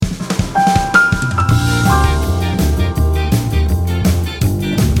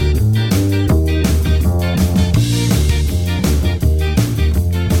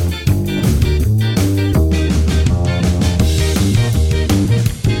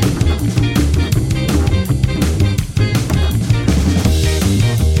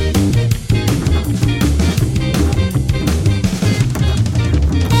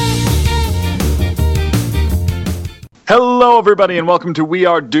Hello, everybody, and welcome to We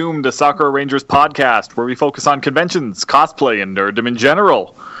Are Doomed, a Sakura Rangers podcast, where we focus on conventions, cosplay, and nerddom in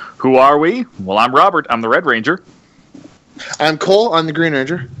general. Who are we? Well, I'm Robert. I'm the Red Ranger. I'm Cole. I'm the Green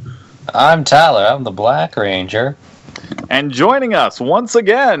Ranger. I'm Tyler. I'm the Black Ranger. And joining us once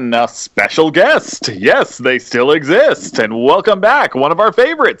again, a special guest. Yes, they still exist. And welcome back, one of our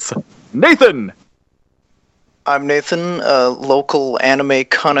favorites, Nathan. I'm Nathan, a local anime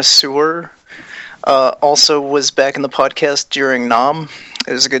connoisseur. Also was back in the podcast during Nam.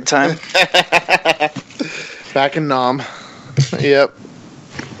 It was a good time. Back in Nam. Yep.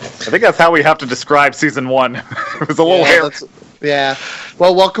 I think that's how we have to describe season 1. It was a little hair. Yeah.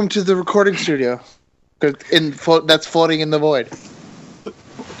 Well, welcome to the recording studio. That's floating in the void.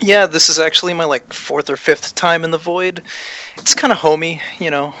 Yeah, this is actually my fourth or fifth time in the Void. It's kind of homey, you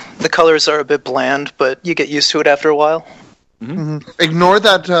know. The colors are a bit bland, but you get used to it after a while. Mm-hmm. Ignore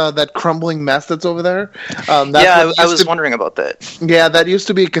that crumbling mess that's over there. I was wondering about that. Yeah, that used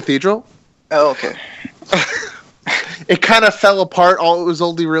to be a cathedral. Oh, okay. It kind of fell apart. It was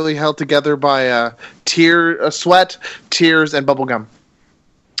only really held together by sweat, tears, and bubblegum.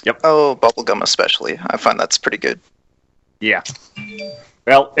 Yep. Oh, bubblegum especially. I find that's pretty good. Yeah.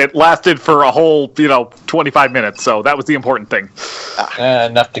 Well, it lasted for a whole, 25 minutes, so that was the important thing.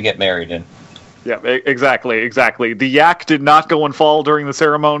 Enough to get married in. Yeah, exactly. The yak did not go and fall during the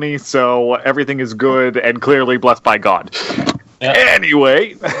ceremony, so everything is good and clearly blessed by God. Yep.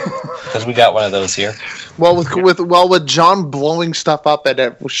 Anyway, because we got one of those here. Well, with John blowing stuff up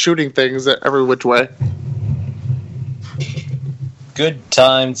and shooting things every which way. Good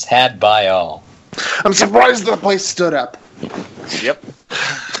times had by all. I'm surprised the place stood up. Yep.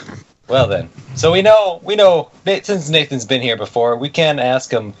 Well then, so we know. Since Nathan's been here before, we can ask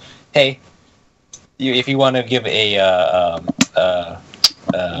him, hey. If you want to give a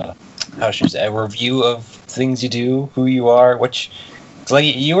review of things you do, who you are,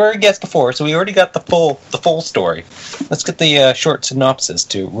 you were a guest before, so we already got the full story. Let's get the short synopsis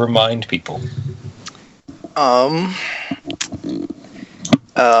to remind people.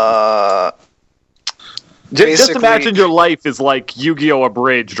 Just imagine your life is like Yu-Gi-Oh!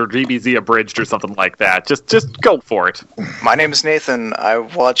 Abridged or DBZ Abridged or something like that. Just go for it. My name is Nathan. I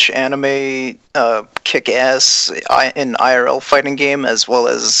watch anime, kick ass in IRL fighting game as well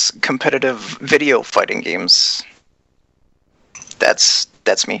as competitive video fighting games. That's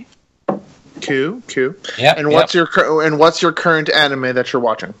me. Cool. Yeah. And what's your current anime that you're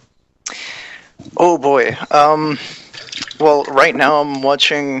watching? Oh boy. Well, right now I'm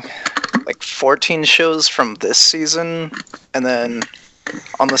watching 14 shows from this season, and then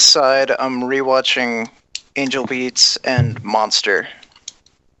on the side I'm rewatching Angel Beats and Monster.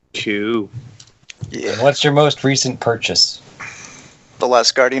 Cool. Yeah. And what's your most recent purchase? The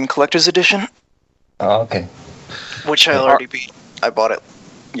Last Guardian Collector's Edition. Oh, okay. Which I already beat. I bought it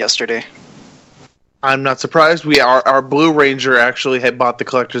yesterday. I'm not surprised. Our Blue Ranger actually had bought the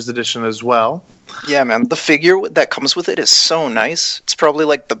Collector's Edition as well. Yeah, man. The figure that comes with it is so nice. It's probably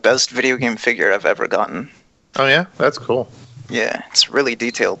the best video game figure I've ever gotten. Oh yeah? That's cool. Yeah, it's really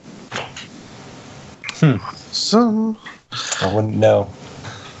detailed. So... I wouldn't know.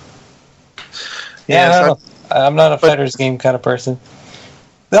 Yeah, I'm not a fighter's game kind of person.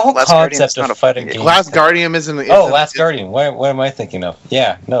 The whole concept of fighting games... Last Guardian isn't... Last Guardian. What am I thinking of?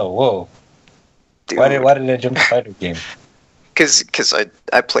 Yeah, no, whoa. Dude. Why did I jump to fighter game? Because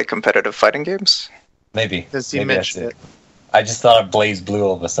I play competitive fighting games. Maybe. Does he mention it? I just thought of Blaze Blue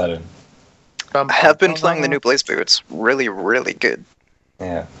all of a sudden. I have been playing the new Blaze Blue. It's really, really good.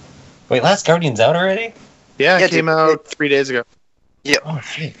 Yeah. Wait, Last Guardian's out already? Yeah, it came out 3 days ago. Yep. Oh,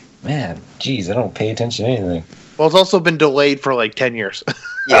 shit. Man, jeez, I don't pay attention to anything. Well, it's also been delayed for 10 years.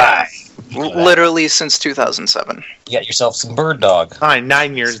 Yeah. Literally since 2007. You got yourself some Bird Dog. Fine,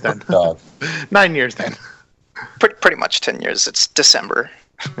 9 years then. Dog. 9 years then. Pretty much 10 years. It's December.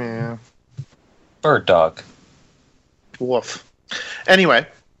 Yeah. Bird Dog. Woof. Anyway.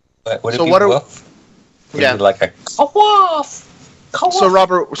 What woof? Yeah. Like a woof. So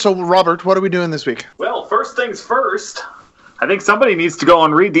Robert, what are we doing this week? Well, first things first. I think somebody needs to go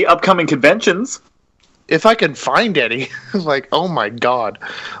and read the upcoming conventions. If I can find any. Oh my god.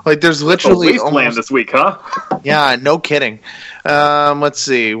 There's literally wasteland this week, huh? Yeah, no kidding. Let's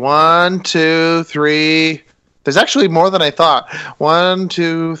see. 1, 2, 3. There's actually more than I thought. 1,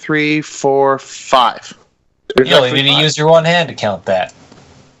 2, 3, 4, 5. You only need to use your one hand to count that.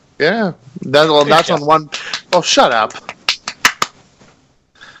 Yeah. That's on one. Oh, shut up.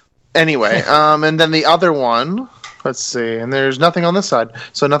 Anyway, and then the other one, let's see, and there's nothing on this side,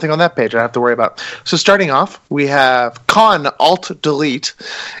 so nothing on that page I have to worry about. So starting off, we have Con Alt Delete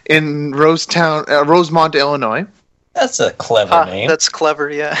in Rosemont, Illinois. That's a clever name. That's clever,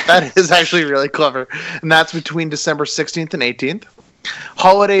 yeah. That is actually really clever. And that's between December 16th and 18th.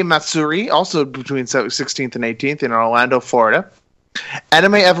 Holiday Matsuri, also between 16th and 18th in Orlando, Florida.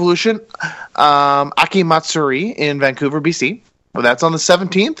 Anime Evolution, Aki Matsuri in Vancouver, BC. Well, that's on the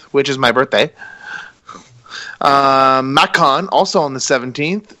 17th, which is my birthday. Macon, also on the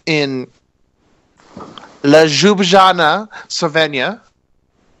 17th in La Ljubljana, Slovenia.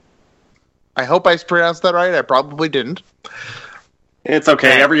 I hope I pronounced that right. I probably didn't. It's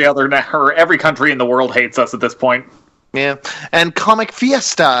okay. Every country in the world hates us at this point. Yeah. And Comic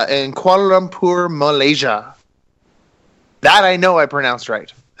Fiesta in Kuala Lumpur, Malaysia. That I know I pronounced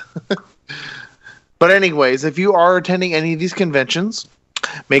right. But anyways, if you are attending any of these conventions,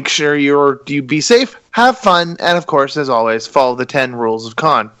 make sure you be safe, have fun, and of course, as always, follow the 10 rules of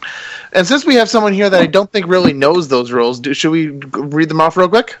con. And since we have someone here that I don't think really knows those rules, should we read them off real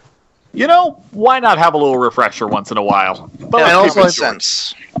quick? You know, why not have a little refresher once in a while? But and also Common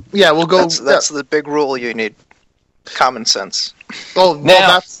sense. Yeah, we'll go. That's the big rule you need. Common sense. Common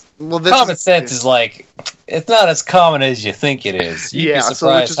sense is like, it's not as common as you think it is. You'd be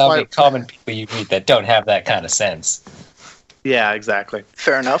surprised how many common people you meet that don't have that kind of sense. Yeah, exactly.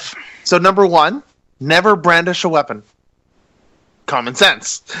 Fair enough. So number 1, never brandish a weapon. Common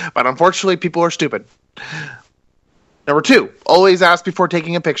sense. But unfortunately, people are stupid. Number 2, always ask before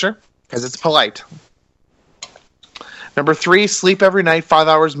taking a picture, because it's polite. Number 3, sleep every night 5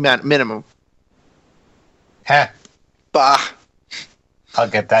 hours minimum. Huh. Bah. I'll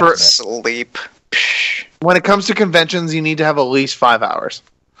get that. Sleep. When it comes to conventions, you need to have at least 5 hours,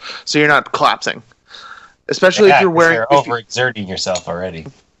 so you're not collapsing. Especially if you're wearing. You're overexerting yourself already.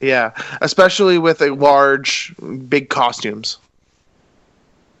 Yeah, especially with a big costumes,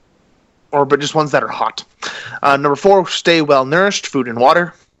 but just ones that are hot. Number 4, stay well nourished, food and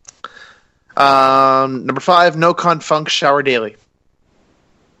water. Number 5, no confunct, shower daily.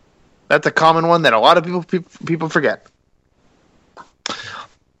 That's a common one that a lot of people forget.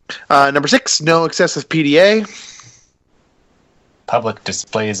 Number 6, no excessive PDA. Public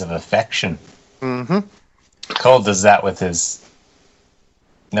displays of affection. Mm-hmm. Cole does that with his...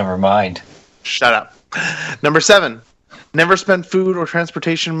 Never mind. Shut up. Number 7, never spend food or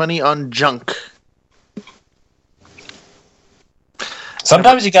transportation money on junk.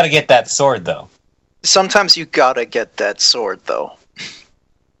 Sometimes you gotta get that sword, though. Sometimes you gotta get that sword, though.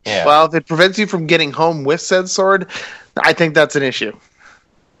 Yeah. Well, if it prevents you from getting home with said sword, I think that's an issue.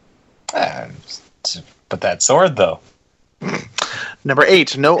 But that sword, though. Number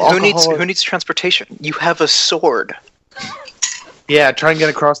 8, no alcohol. Who needs transportation? You have a sword. Yeah, try and get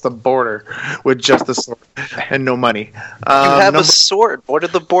across the border with just the sword and no money. You have a sword. What are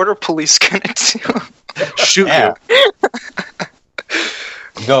the border police gonna do? Shoot Yeah. you.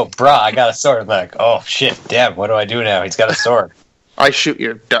 You go, brah, I got a sword. I'm like, oh shit, damn, what do I do now? He's got a sword. I shoot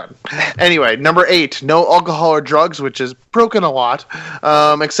you. Done. Anyway, number 8, no alcohol or drugs, which is broken a lot,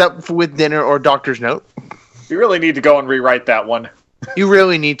 except with dinner or doctor's note. You really need to go and rewrite that one. You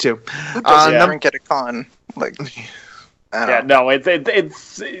really need to. Who doesn't drink at a con? Like, I don't know. No,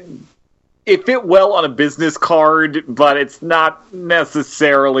 it's it fit well on a business card, but it's not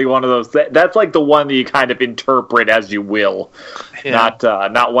necessarily one of those. That's like the one that you kind of interpret as you will, not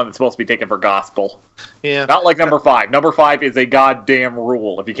one that's supposed to be taken for gospel. Yeah, not like number 5. Number 5 is a goddamn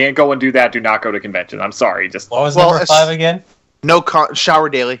rule. If you can't go and do that, do not go to convention. I'm sorry. What was number 5 again? No shower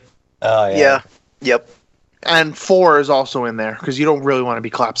daily. Oh yeah. Yeah. Yep. And 4 is also in there because you don't really want to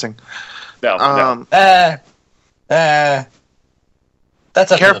be collapsing. No. That's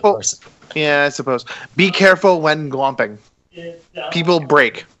up to the person. Yeah, I suppose. Be careful when glomping. People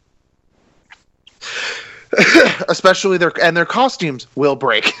break. Especially their costumes will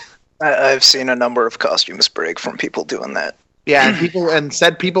break. I've seen a number of costumes break from people doing that. Yeah, and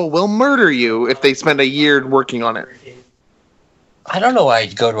said people will murder you if they spend a year working on it. I don't know why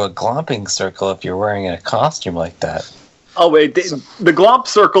you'd go to a glomping circle if you're wearing a costume like that. Oh, wait. The glomp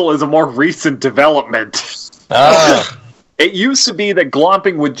circle is a more recent development. Oh. It used to be that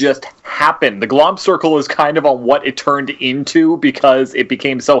glomping would just happen. The glomp circle is kind of on what it turned into because it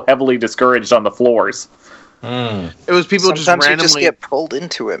became so heavily discouraged on the floors. It was people Sometimes just randomly... you just get pulled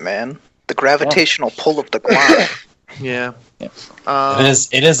into it, man. The gravitational pull of the glomp. Yeah.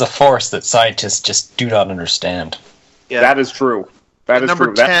 It is a force that scientists just do not understand. Yeah. That is true. That is Number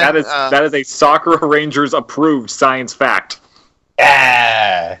true. 10, that is a Sakura Rangers approved science fact.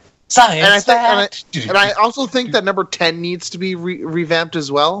 Science and I also think that number 10 needs to be revamped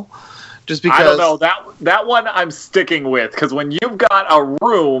as well. Just because... I don't know. That one I'm sticking with, because when you've got a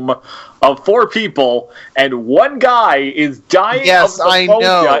room of 4 people and one guy is dying of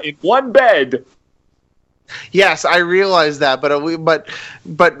pneumonia in one bed, Yes, I realize that,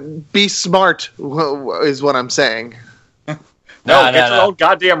 but be smart is what I'm saying. No, get your own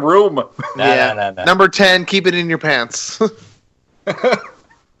goddamn room. No. Number 10, keep it in your pants.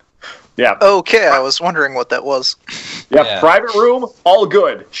 Yeah. Okay, I was wondering what that was. Yeah, private room, all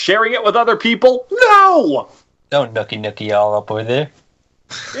good. Sharing it with other people? No! Don't nookie all up over there.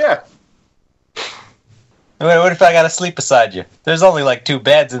 Yeah. What if I gotta sleep beside you? There's only like 2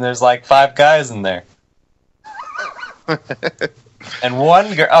 beds and there's like 5 guys in there. And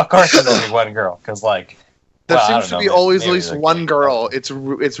one girl. Of course, there's only one girl because There seems to be always at least one girl. It's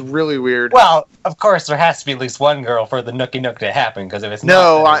really weird. Well, of course, there has to be at least one girl for the nookie nook to happen. Because if it's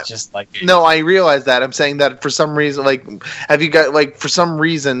it's just like no, I realize that. I'm saying that for some reason, have you got for some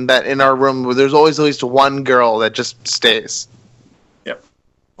reason that in our room there's always at least one girl that just stays. Yep.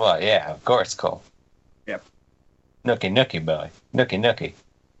 Well, yeah, of course, Cole. Yep. Nookie boy, nookie.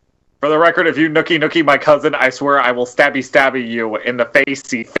 For the record, if you nookie my cousin, I swear I will stabby you in the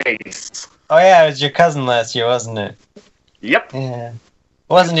face. Oh yeah, it was your cousin last year, wasn't it? Yep. Yeah. It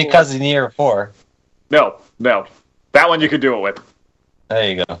wasn't your cousin the year before. No. That one you could do it with.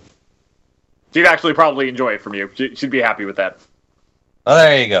 There you go. She'd actually probably enjoy it from you. She'd be happy with that. Oh,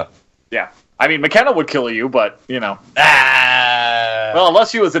 there you go. Yeah. I mean, McKenna would kill you, but, Ah. Well,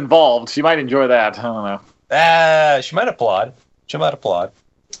 unless she was involved, she might enjoy that. I don't know. She might applaud.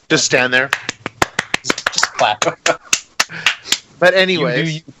 Just stand there. Just clap. But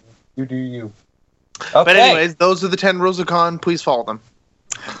anyways. You do you. Okay. But anyways, those are the 10 rules of con. Please follow them.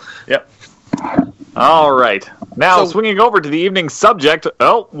 Yep. All right. Now, swinging over to the evening subject.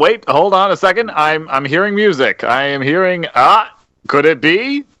 Oh, wait. Hold on a second. I'm hearing music. I am hearing... could it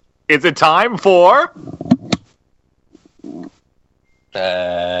be? Is it time for...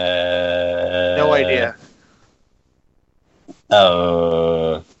 No idea.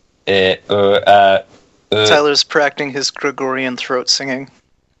 Tyler's practicing his Gregorian throat singing.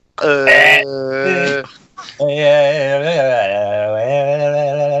 Wait,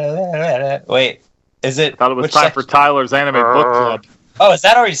 is it? Thought it was time for Tyler's Anime Book Club. Oh, is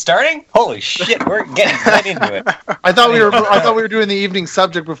that already starting? Holy shit, we're getting right into it. I thought we were doing the evening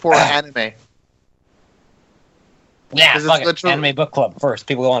subject before anime. Yeah, fuck it. Anime Book Club first.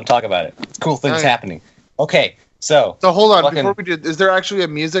 People want to talk about it. Cool things happening. Okay, so hold on. Before we do, is there actually a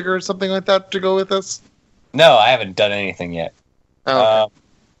music or something like that to go with this? No, I haven't done anything yet. Oh, okay.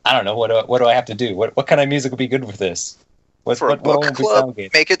 I don't know. What do I have to do? What kind of music would be good with this? For a book club,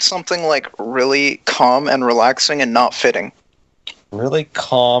 make it something really calm and relaxing and not fitting. Really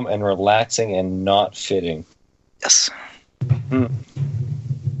calm and relaxing and not fitting. Yes.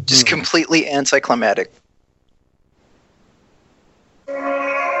 Just completely anticlimactic.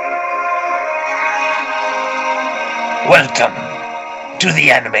 Welcome to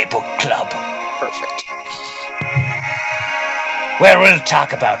the Anime Book Club. Perfect. Where we'll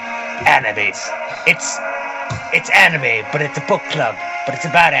talk about animes. It's anime, but it's a book club. But it's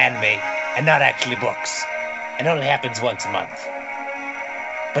about anime and not actually books. It only happens once a month.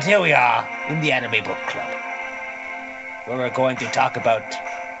 But here we are in the Anime Book Club, where we're going to talk about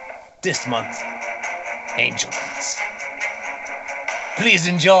this month, Angel Beats. Please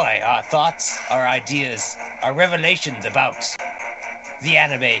enjoy our thoughts, our ideas, our revelations about the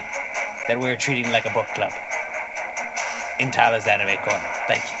anime that we're treating like a book club in Tyler's Anime Corner.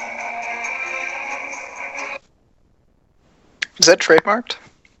 Thank you. Is that trademarked?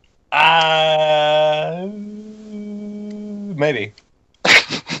 Maybe.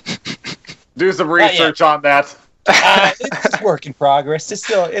 Do some research on that. It's work in progress. It's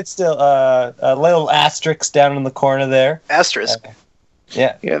still a little asterisk down in the corner there. Asterisk.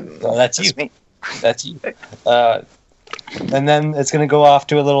 Yeah. Well, that's you. Me. That's you. And then it's going to go off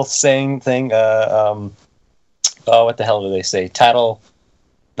to a little saying thing. What the hell do they say? Title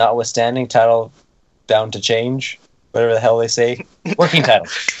notwithstanding, title bound to change. Whatever the hell they say. Working title.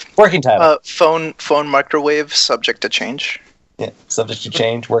 Phone microwave subject to change. Yeah, subject to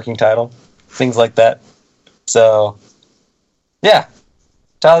change. Working title. Things like that. So, yeah.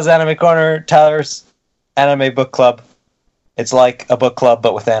 Tyler's Anime Corner. Tyler's Anime Book Club. It's like a book club,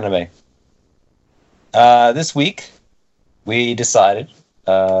 but with anime. This week, we decided,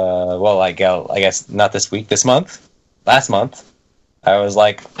 I guess not this week, this month, last month, I was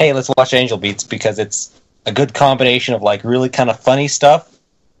like, hey, let's watch Angel Beats because it's a good combination of really kind of funny stuff,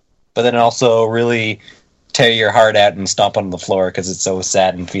 but then also really tear your heart out and stomp on the floor because it's so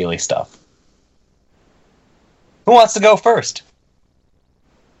sad and feely stuff. Who wants to go first?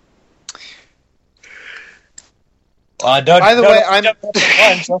 By the way,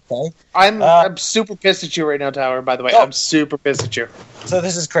 I'm I'm super pissed at you right now, Tower. By the way, I'm super pissed at you. So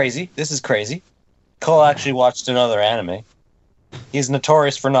this is crazy. Cole actually watched another anime. He's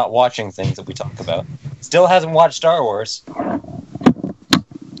notorious for not watching things that we talk about. Still hasn't watched Star Wars.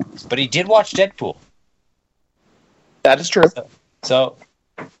 But he did watch Deadpool. That is true. So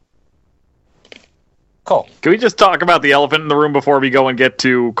Cole. Can we just talk about the elephant in the room before we go and get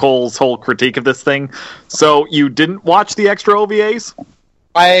to Cole's whole critique of this thing? So, you didn't watch the extra OVAs?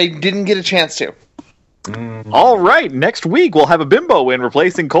 I didn't get a chance to. All right, next week we'll have a bimbo in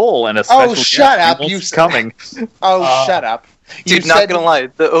replacing Cole and a special guest shut up, who you is coming. Shut up. Dude, not gonna lie,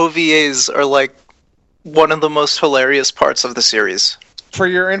 the OVAs are like one of the most hilarious parts of the series. For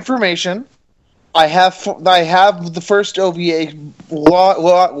your information, I have the first OVA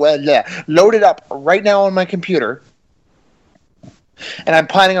loaded up right now on my computer, and I'm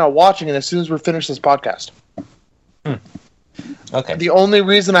planning on watching it as soon as we finish this podcast. Okay. The only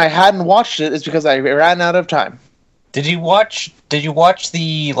reason I hadn't watched it is because I ran out of time. Did you watch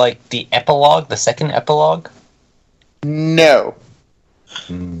the epilogue, the second epilogue? No.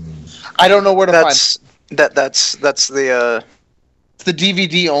 I don't know where to find it. That's the It's the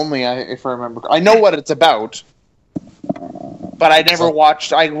DVD only, if I remember. I know what it's about, but I never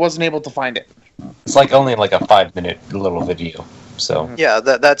watched. I wasn't able to find it. It's only a 5-minute little video. So yeah,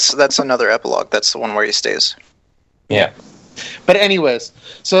 that's another epilogue. That's the one where he stays. Yeah. But anyways,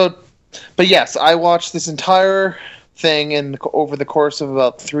 but yes, I watched this entire thing over the course of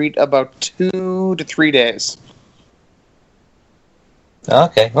about 2 to 3 days.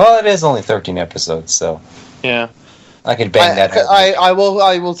 Okay. Well, it is only 13 episodes, so yeah, I could bang that out. I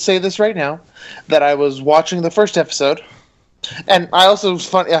will say this right now, that I was watching the first episode, and I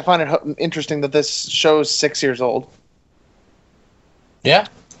find it interesting that this show is 6 years old. Yeah.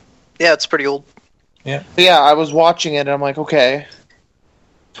 Yeah, it's pretty old. Yeah. But yeah, I was watching it, and I'm like, okay.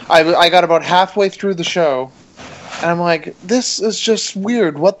 I got about halfway through the show, and I'm like, this is just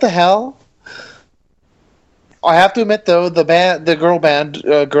weird. What the hell? I have to admit, though, the girl band,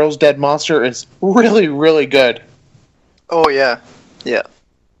 Girls Dead Monster, is really, really good. Oh yeah, yeah.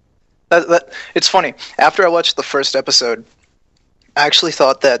 It's funny. After I watched the first episode, I actually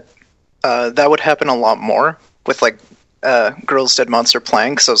thought that that would happen a lot more with Girls Dead Monster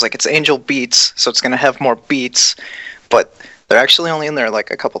playing, because I was like, it's Angel Beats, so it's gonna have more beats, but they're actually only in there a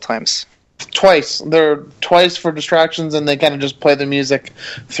couple times. Twice. They're twice for distractions, and they kind of just play the music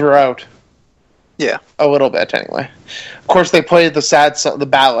throughout. Yeah, a little bit anyway. Of course, they play the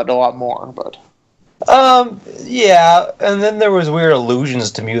ballad a lot more, but. Yeah, and then there was weird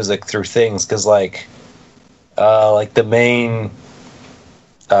allusions to music through things, because the main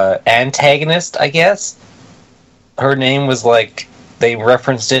antagonist, I guess, her name was they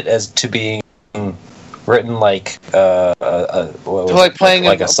referenced it as to being written playing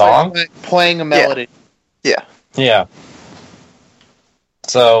a song, playing a melody. Yeah.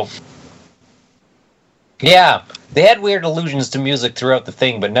 So, yeah, they had weird allusions to music throughout the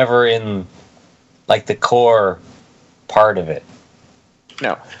thing, but never in the core part of it.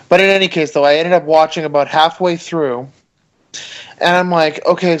 No. But in any case, though, I ended up watching about halfway through, and I'm like,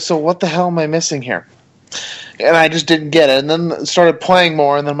 okay, so what the hell am I missing here? And I just didn't get it, and then started playing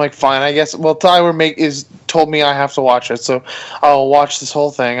more, and then I'm like, fine, I guess. Well, Tyler told me I have to watch it, so I'll watch this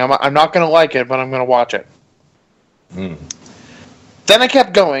whole thing. I'm not going to like it, but I'm going to watch it. Then I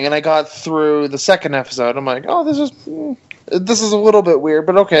kept going, and I got through the second episode. I'm like, oh, this is a little bit weird,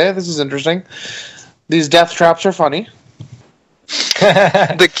 but okay, this is interesting. These death traps are funny.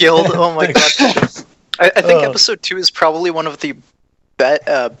 The guild, oh my god. I think episode 2 is probably one of the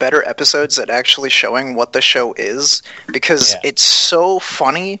better episodes at actually showing what the show is, because it's so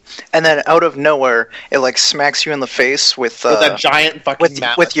funny, and then out of nowhere, it smacks you in the face with a giant fucking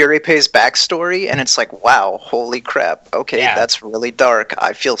with Yuripei's backstory, and it's like, wow, holy crap, okay, that's really dark,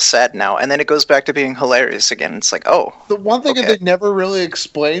 I feel sad now, and then it goes back to being hilarious again. It's like, oh, the one thing that they never really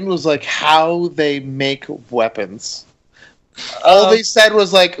explained was how they make weapons. All they said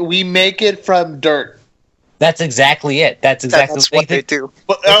was we make it from dirt. That's exactly it. That's what they do.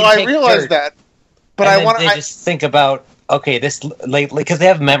 But I realized that. But they just think about, okay, this because they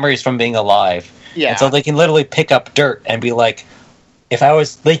have memories from being alive. Yeah. And so they can literally pick up dirt and be like, if I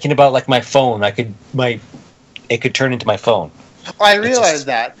was thinking about my phone, it could turn into my phone. I realized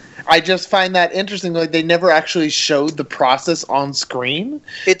that. I just find that interesting. They never actually showed the process on screen.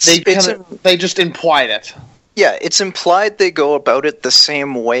 They just implied it. Yeah, it's implied they go about it the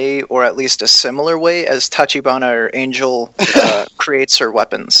same way, or at least a similar way, as Tachibana or Angel creates her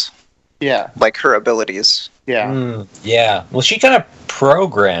weapons. Yeah. Her abilities. Yeah. Yeah. Well, she kind of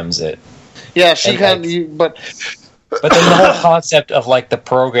programs it. Yeah, she kind of... But then the whole concept of, the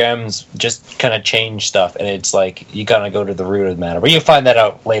programs just kind of change stuff, and it's you gotta go to the root of the matter. But you find that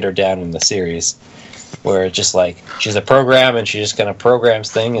out later down in the series. where it's just like she's a program and she just kind of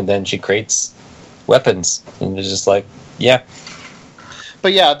programs thing, and then she creates weapons, and it's just like, yeah.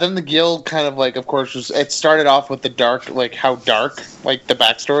 But yeah, then the guild kind of like, of course, it started off with the dark, like how dark, like the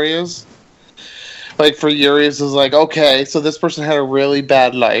backstory is. Like for Urias is like, okay, so this person had a really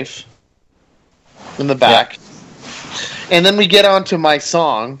bad life in the back, and then we get on to my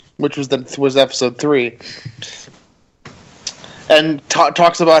song, which was episode 3, and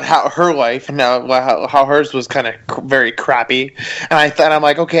talks about how her life and how hers was kind of very crappy. And I'm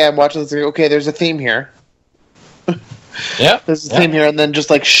like, okay, I'm watching this. Okay, there's a theme here. Yeah, there's a theme here, and then just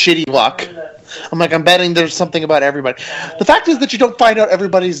like shitty luck. I'm like, I'm betting there's something about everybody. The fact is that you don't find out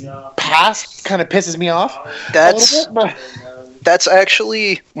everybody's past kind of pisses me off. That's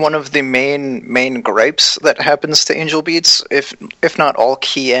actually one of the main gripes that happens to Angel Beats, if not all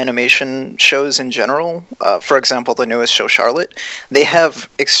key animation shows in general. For example, the newest show, Charlotte, they have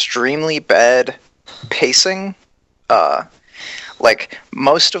extremely bad pacing. Like,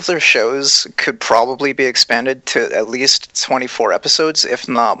 most of their shows could probably be expanded to at least 24 episodes, if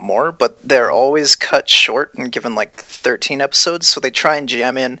not more, but they're always cut short and given like 13 episodes, so they try and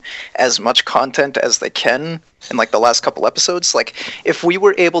jam in as much content as they can in like the last couple episodes. Like, if we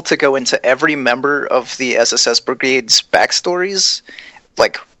were able to go into every member of the SSS Brigade's backstories,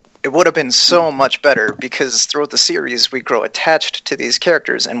 like, it would have been so much better, because throughout the series we grow attached to these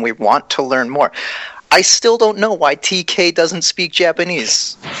characters and we want to learn more. I still don't know why TK doesn't speak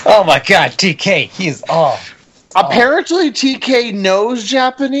Japanese. Oh my god, TK, he's off. Apparently TK knows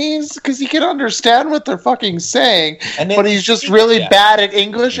Japanese, because he can understand what they're fucking saying, but he's just really bad at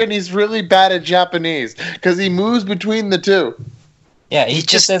English and he's really bad at Japanese, because he moves between the two. Yeah, he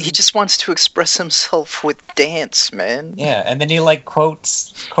just wants to express himself with dance, man. Yeah, and then he like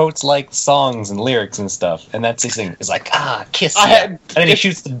quotes like songs and lyrics and stuff, and that's his thing. It's like, kiss me. And then he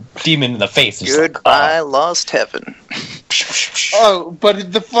shoots the demon in the face. And Goodbye, Lost Heaven. Oh,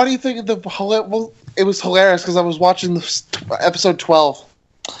 but the funny thing, it was hilarious, because I was watching episode 12,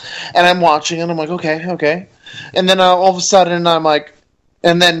 and I'm watching, and I'm like, okay. And then all of a sudden, I'm like,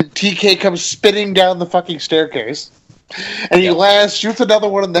 and then TK comes spinning down the fucking staircase. And he lands, shoots another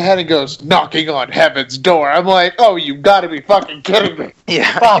one in the head, and goes, knocking on heaven's door. I'm like, oh, you gotta be fucking kidding me.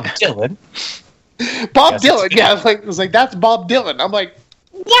 Yeah. Bob Dylan. Bob Dylan, yeah. It was like, that's Bob Dylan. I'm like,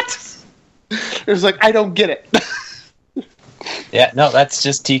 what? It was like, I don't get it. Yeah, no, that's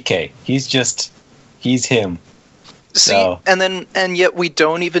just TK. He's him. See, and yet we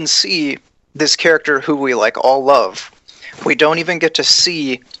don't even see this character who we like all love. We don't even get to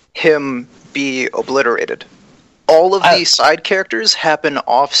see him be obliterated. All of these side characters happen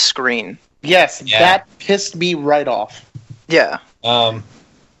off screen. Yes, that pissed me right off. Yeah.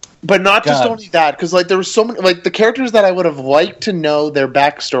 But not just only that, because like there were so many, like the characters that I would have liked to know their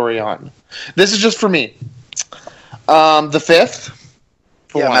backstory on. This is just for me. The fifth.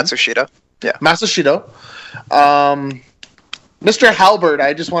 Matsushita. Yeah. Matsushita. Mr. Halberd,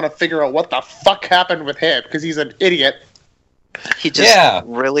 I just want to figure out what the fuck happened with him, because he's an idiot. He just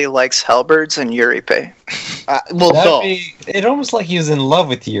really likes halberds and Yuripe. It almost like he was in love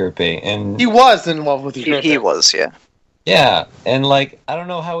with Yuripe, and he was in love with Yuripe. He was, yeah. Yeah, and like I don't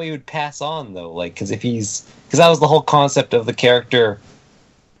know how he would pass on though, like because that was the whole concept of the character.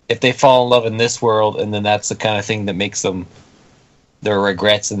 If they fall in love in this world, and then that's the kind of thing that makes them their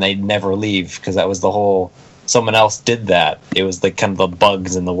regrets, and they never leave, because that was the whole. Someone else did that. It was like kind of the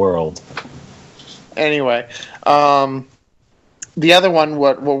bugs in the world. Anyway, the other one,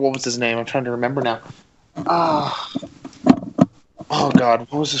 what was his name? I'm trying to remember now. Oh God,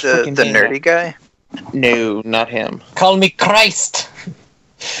 what was his freaking name? The nerdy guy? No, not him. Call me Christ.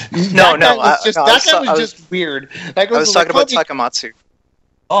 That guy was just weird. I was talking about Takamatsu.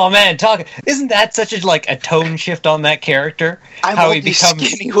 Oh man, isn't that such a tone shift on that character? How he becomes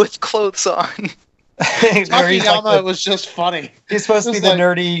skinny with clothes on. Takayama was just funny. He's supposed to be the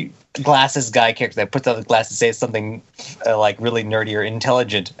nerdy glasses guy character that puts on the glasses, says something really nerdy or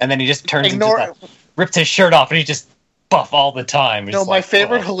intelligent, and then he just turns rips his shirt off, and he's just buff all the time. No, my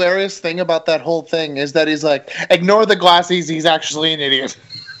favorite hilarious thing about that whole thing is that he's like, ignore the glasses, he's actually an idiot.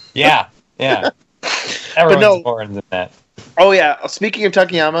 Yeah. Everyone's born in that. Oh yeah, speaking of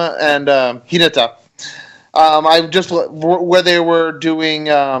Takayama and Hinata, I just where they were doing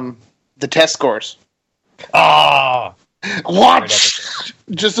the test scores. What?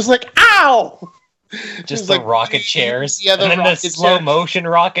 Just like, ow! Just the rocket chairs. Yeah, and then the slow motion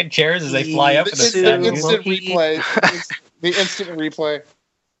rocket chairs as they fly up. The instant replay. The instant replay.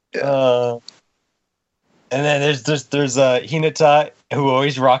 And then there's Hinata, who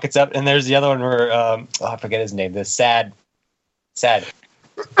always rockets up, and there's the other one where I forget his name. The sad.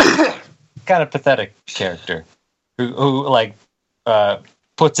 God kind of pathetic character who like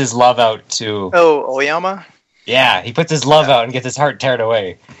puts his love out to. Oh, Oyama. Yeah, he puts his love out and gets his heart teared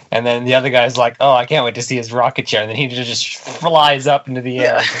away, and then the other guy's like, "Oh, I can't wait to see his rocket chair," and then he just flies up into the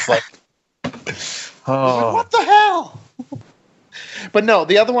air, just like, Like, what the hell? But no,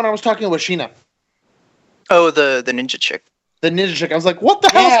 the other one I was talking about was Sheena, Oh, the ninja chick. the ninja chick. I was like, what the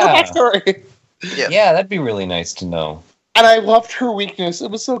hell is her backstory? Yeah. Yeah, that'd be really nice to know. And I loved her weakness.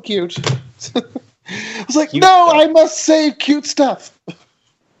 It was so cute. I was like, Cute no, stuff. I must save cute stuff.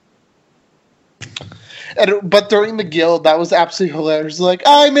 But during the guild, that was absolutely hilarious. Like,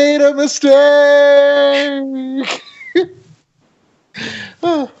 I made a mistake.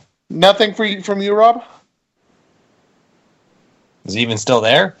 Nothing from you, Rob? Is he even still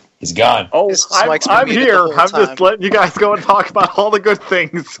there? He's gone. Oh, It's Mike's been I'm muted here. the whole I'm time. just letting you guys go and talk about all the good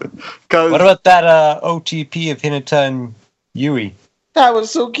things. Cause What about that OTP of Hinata and Yui? That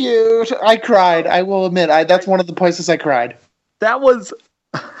was so cute. I cried. I will admit, that's one of the places I cried. that was.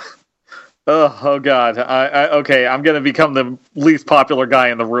 Oh God! Okay, I'm gonna become the least popular guy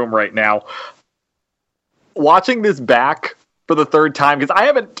in the room right now. Watching this back for the third time, because I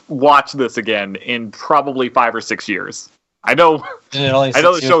haven't watched this again in probably 5 or 6 years. I know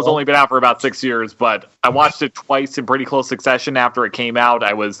the show's only been out for about 6 years, but I watched it twice in pretty close succession after it came out.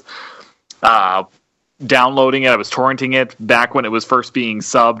 I was downloading it, I was torrenting it back when it was first being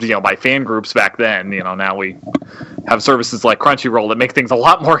subbed, by fan groups back then. Now we have services like Crunchyroll that make things a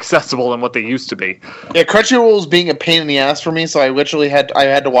lot more accessible than what they used to be. Yeah, Crunchyroll was being a pain in the ass for me, so I literally had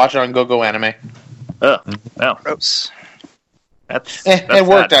to watch it on GoGo Anime. No, Gross. that's It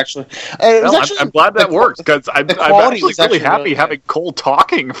worked, sad. actually. It was No, actually. I'm glad that worked, because I'm quality actually was really actually happy really good. having Cole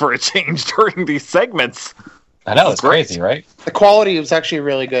talking for a change during these segments. I know, it's Great. crazy, right? The quality was actually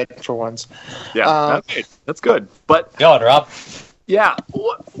really good for once. Yeah, that's good. But Go on, Rob. yeah,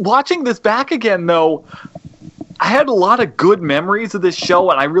 watching this back again, though, I had a lot of good memories of this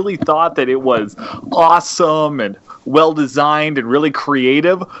show, and I really thought that it was awesome and well-designed and really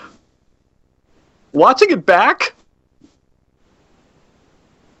creative. Watching it back,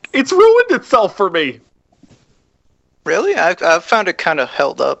 it's ruined itself for me. Really? I've found it kind of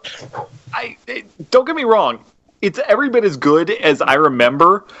held up. Don't get me wrong, it's every bit as good as I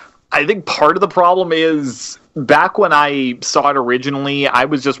remember. I think part of the problem is back when I saw it originally, I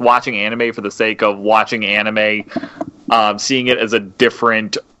was just watching anime for the sake of watching anime, seeing it as a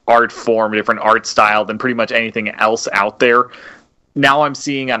different art form, different art style than pretty much anything else out there. Now I'm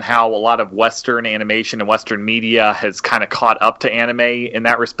seeing on how a lot of Western animation and Western media has kind of caught up to anime in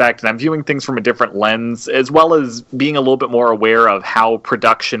that respect, and I'm viewing things from a different lens, as well as being a little bit more aware of how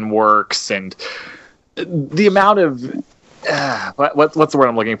production works and the amount of what's the word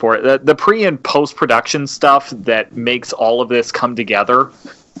I'm looking for? The pre and post production stuff that makes all of this come together.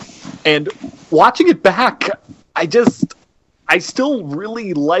 And watching it back, I still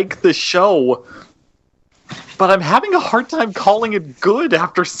really like the show, but I'm having a hard time calling it good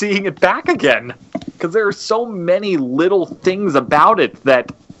after seeing it back again, because there are so many little things about it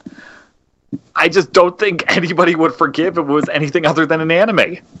that I just don't think anybody would forgive if it was anything other than an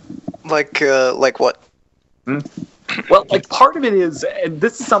anime. Like what? Well, like, part of it is, and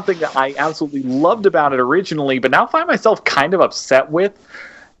this is something that I absolutely loved about it originally, but now find myself kind of upset with.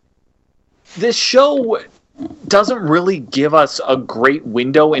 This show doesn't really give us a great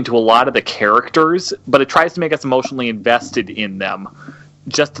window into a lot of the characters, but it tries to make us emotionally invested in them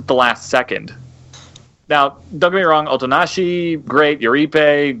just at the last second. Now, don't get me wrong, Otonashi, great.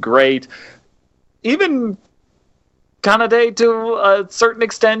 Yuripe, great. Even Kanade, to a certain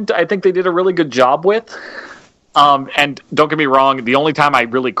extent, I think they did a really good job with. And don't get me wrong, the only time I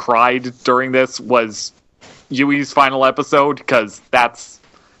really cried during this was Yui's final episode, because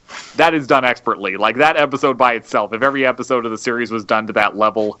that is done expertly. Like, that episode by itself, if every episode of the series was done to that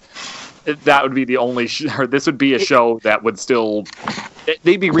level, that would be the only or this would be a show that would still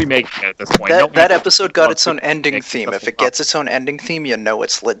they'd be remaking it at this point. That episode got its own ending theme. If it gets its own ending theme, you know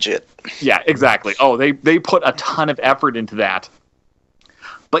it's legit. Yeah, exactly. Oh, they put a ton of effort into that.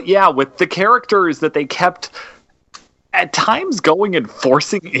 But yeah, with the characters that they kept at times going and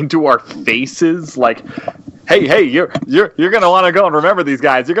forcing into our faces, like, hey, you're gonna want to go and remember these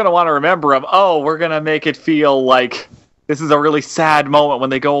guys. You're gonna want to remember them. Oh, we're gonna make it feel like this is a really sad moment when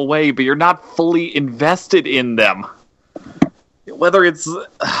they go away, but you're not fully invested in them. Whether it's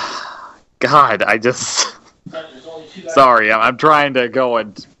God, sorry, I'm trying to go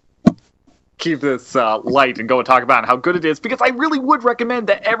and keep this light and go and talk about how good it is, because I really would recommend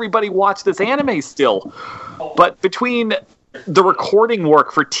that everybody watch this anime still. But between the recording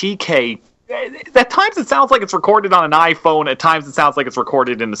work for TK at times it sounds like it's recorded on an iPhone. At times it sounds like it's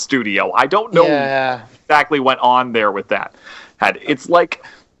recorded in the studio. I don't know exactly what on there with that. It's like,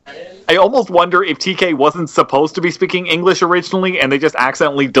 I almost wonder if TK wasn't supposed to be speaking English originally, and they just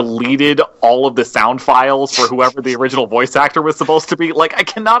accidentally deleted all of the sound files for whoever the original voice actor was supposed to be. Like, I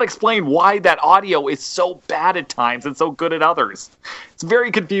cannot explain why that audio is so bad at times and so good at others. It's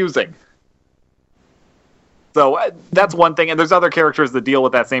very confusing. So that's one thing, and there's other characters that deal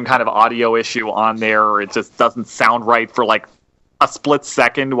with that same kind of audio issue on there. It just doesn't sound right for like a split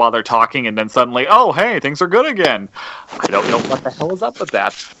second while they're talking, and then suddenly, oh, hey, things are good again. I don't know what the hell is up with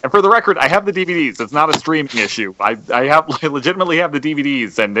that. And for the record, I have the DVDs. It's not a streaming issue. I legitimately have the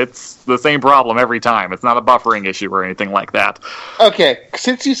DVDs, and it's the same problem every time. It's not a buffering issue or anything like that. Okay,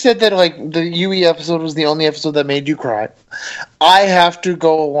 since you said that like the UE episode was the only episode that made you cry, I have to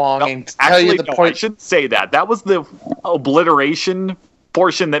go along and tell you the point. I shouldn't say that. That was the obliteration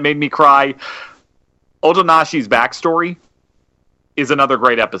portion that made me cry. Otonashi's backstory is another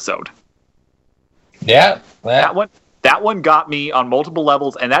great episode. Yeah. That one got me on multiple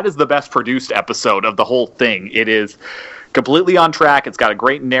levels, and that is the best produced episode of the whole thing. It is completely on track. It's got a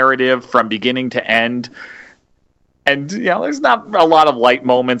great narrative from beginning to end. And, you know, there's not a lot of light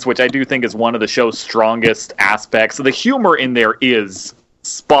moments, which I do think is one of the show's strongest aspects. So the humor in there is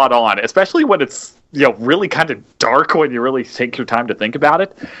spot on, especially when it's, you know, really kind of dark when you really take your time to think about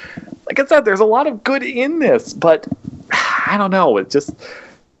it. Like I said, there's a lot of good in this, but I don't know. It's just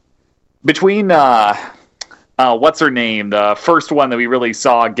between what's her name, the first one that we really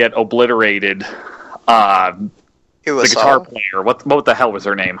saw get obliterated, the guitar player. What the hell was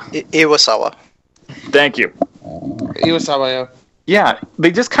her name? Iwasawa. Thank you. Iwasawa. Yeah,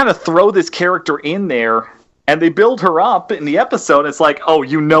 they just kind of throw this character in there, and they build her up in the episode. It's like, oh,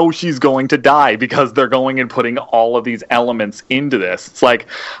 you know she's going to die because they're going and putting all of these elements into this. It's like,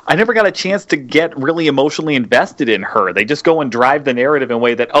 I never got a chance to get really emotionally invested in her. They just go and drive the narrative in a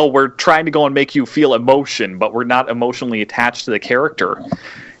way that, oh, we're trying to go and make you feel emotion, but we're not emotionally attached to the character.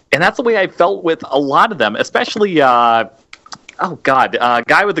 And that's the way I felt with a lot of them, especially, guy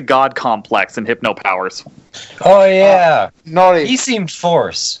with the god complex and hypno powers. Oh, yeah. Nori. He seemed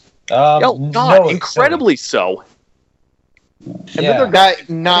forced. Incredibly so. Another guy,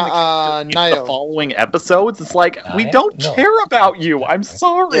 Nayo. The following episodes, it's like, we don't care about you. I'm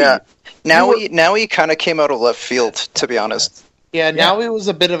sorry. Yeah. Now he kind of came out of left field, to be honest. Yeah, now he was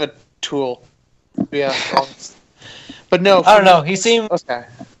a bit of a tool. Yeah. But no. I don't know. He seemed. Okay.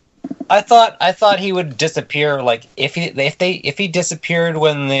 I thought he would disappear. Like if he disappeared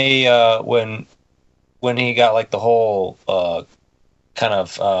when they when he got like the whole kind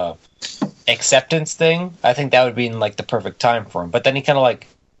of acceptance thing, I think that would be in like the perfect time for him. But then he kind of like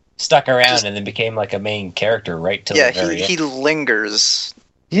stuck around and then became like a main character right till the very end. He lingers.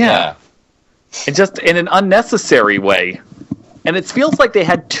 Yeah. And just in an unnecessary way. And it feels like they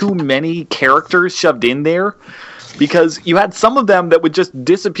had too many characters shoved in there, because you had some of them that would just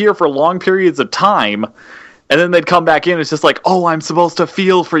disappear for long periods of time, and then they'd come back in. It's just like, oh, I'm supposed to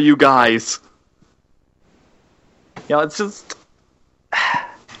feel for you guys. You know, it's just...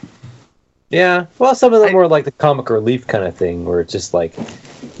 Yeah, well, some of them were like the comic relief kind of thing, where it's just like,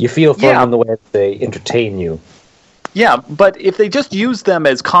 you feel for them the way that they entertain you. Yeah, but if they just used them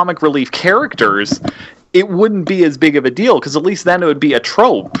as comic relief characters, it wouldn't be as big of a deal, because at least then it would be a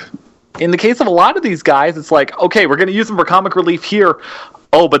trope. In the case of a lot of these guys, it's like, okay, we're going to use them for comic relief here.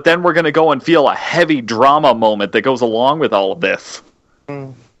 Oh, but then we're going to go and feel a heavy drama moment that goes along with all of this.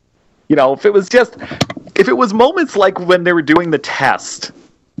 You know, if it was moments like when they were doing the test,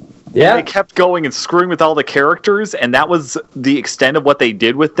 yeah, they kept going and screwing with all the characters, and that was the extent of what they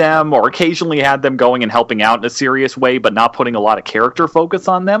did with them, or occasionally had them going and helping out in a serious way, but not putting a lot of character focus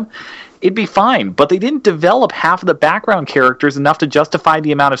on them, it'd be fine. But they didn't develop half of the background characters enough to justify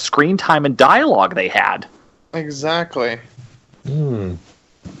the amount of screen time and dialogue they had. Exactly.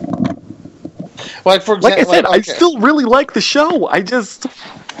 Like, for example, like I said, I still really like the show. I just,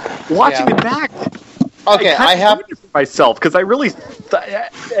 watching it back, I have it for myself, because I really,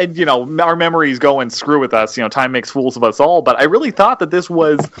 and you know, our memories go and screw with us. You know, time makes fools of us all. But I really thought that this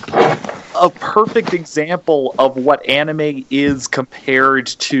was a perfect example of what anime is compared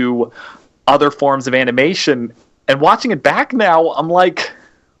to other forms of animation. And watching it back now, I'm like,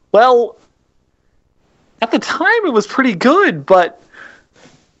 well, at the time it was pretty good, but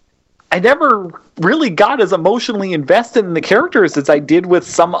I never really got as emotionally invested in the characters as I did with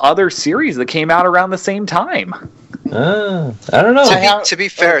some other series that came out around the same time. I don't know. To be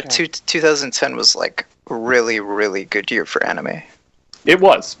fair, 2010 was like a really, really good year for anime. It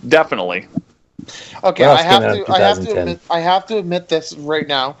was, definitely. Okay, What else I have came out to. in I have to 2010? admit. I have to admit this right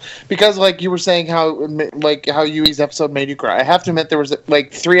now because, like you were saying, how Yui's episode made you cry. I have to admit there was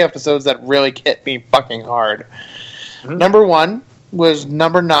like 3 episodes that really hit me fucking hard. Mhm. Number 1 was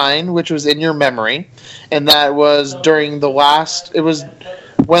number 9, which was In Your Memory, and that was during the last. It was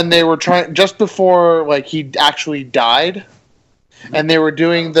when they were trying just before like he actually died, and they were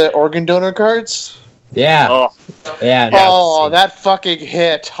doing the organ donor cards. Yeah. Oh, Yeah. Oh, that fucking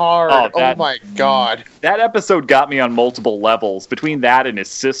hit hard. Oh, Oh that- my god. that episode got me on multiple levels. Between that and his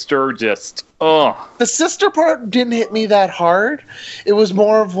sister, just The sister part didn't hit me that hard. It was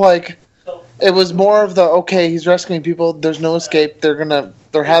more of like, it was more of the okay, he's rescuing people. There's no escape.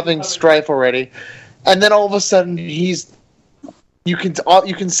 They're having strife already, and then all of a sudden you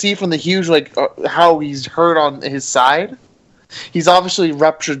can see from the huge like how he's hurt on his side. He's obviously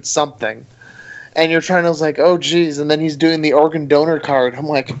ruptured something, and you're trying to like, oh geez, and then he's doing the organ donor card. I'm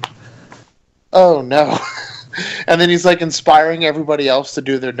like, oh no, and then he's like inspiring everybody else to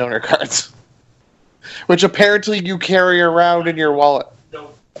do their donor cards. Which apparently you carry around in your wallet.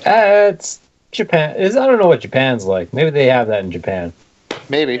 It's Japan. I don't know what Japan's like. Maybe they have that in Japan.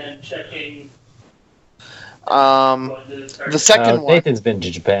 Maybe. Checking. The second one. Nathan's been to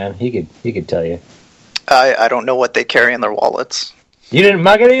Japan. He could tell you. I don't know what they carry in their wallets. You didn't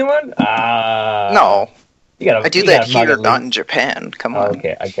mug anyone? No, You gotta. I do you that gotta mug here, at not least. in Japan. Come Oh, on.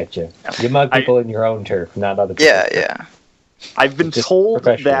 okay, I get you. You mug people in your own turf, not other people. Yeah. I've been Just told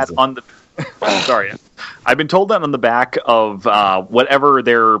that professionalism. on the sorry, I've been told that on the back of whatever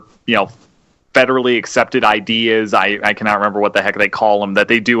their federally accepted ideas. I cannot remember what the heck they call them. That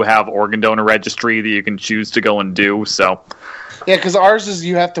they do have organ donor registry that you can choose to go and do. So Yeah, because ours is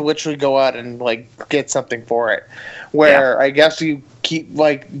you have to literally go out and like get something for it. Where I guess you keep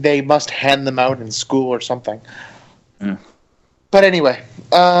like they must hand them out in school or something. Mm. But anyway,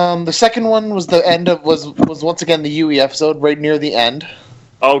 the second one was the end of was once again the Yui episode right near the end,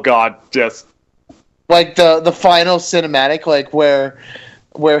 oh god, just like the final cinematic, like where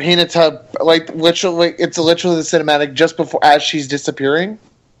Hinata like literally it's literally the cinematic just before as she's disappearing.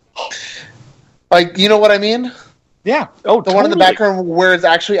 Like you know what I mean? yeah. Oh, The one in the background where it's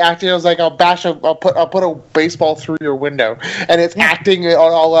actually acting, I was like, I'll put a baseball through your window, and it's acting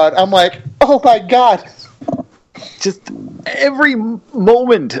all out. I'm like, oh my god! Just every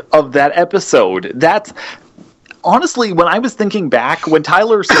moment of that episode. That's honestly when I was thinking back when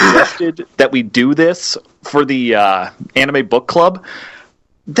Tyler suggested that we do this for the anime book club.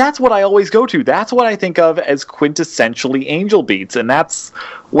 That's what I always go to. That's what I think of as quintessentially Angel Beats, and that's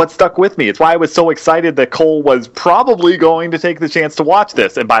what stuck with me. It's why I was so excited that Cole was probably going to take the chance to watch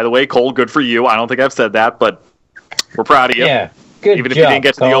this. And by the way, Cole, good for you. I don't think I've said that, but we're proud of you. Yeah, good Even job, if you didn't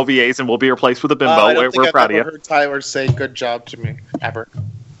get to the Cole. OVAs and we'll be replaced with a bimbo, I don't think we're I've proud of ever you. heard Tyler say "good job" to me ever,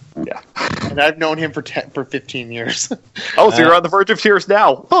 Yeah. and I've known him for 15 years. Oh, so you're on the verge of tears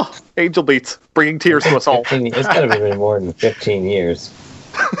now. Oh, Angel Beats, bringing tears to us all. 15 it's got to be been more than 15 years.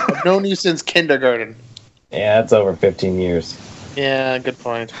 I've known you since kindergarten. Yeah, that's over 15 years. Yeah, good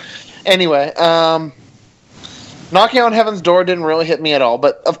point. Anyway, Knocking on Heaven's Door didn't really hit me at all,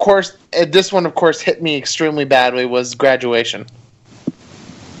 but of course, this one, of course, hit me extremely badly. Was Graduation.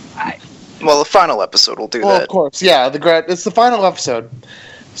 Well, the final episode will do Well, that. of course, yeah. It's the final episode,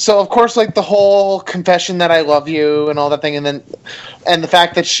 so of course, like the whole confession that I love you and all that thing, and the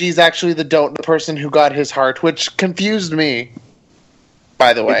fact that she's actually the person who got his heart, which confused me.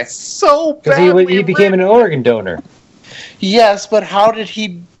 By the way, It's so Because bad. he became an organ donor. yes, but how did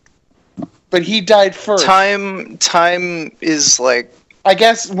he? But he died first. Time is like I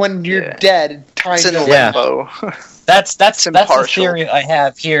guess when you're Yeah. dead, time. it's in goes- Yeah. limbo. That's the impartial. theory I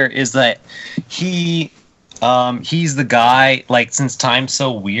have here is that he's the guy, like, since time's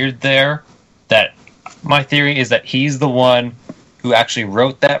so weird there, that my theory is that he's the one who actually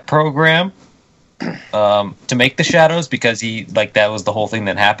wrote that program to make the shadows, because he, like, that was the whole thing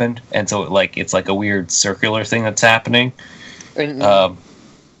that happened, and so it's like a weird circular thing that's happening. And,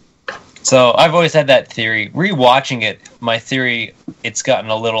 So I've always had that theory. Rewatching it, my theory, it's gotten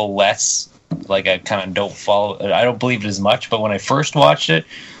a little less, like, I kind of don't follow, I don't believe it as much, but when I first watched it,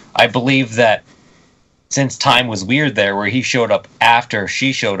 I believe that since time was weird there, where he showed up after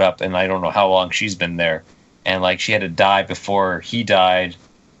she showed up, and I don't know how long she's been there, and, like, she had to die before he died,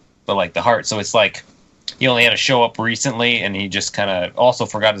 but, like, the heart, so it's like he only had to show up recently, and he just kind of also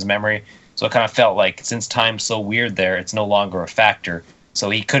forgot his memory, so it kind of felt like since time's so weird there, it's no longer a factor. So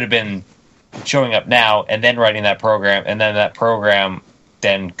he could have been showing up now and then writing that program, and then that program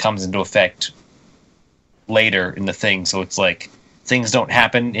then comes into effect later in the thing. So it's like things don't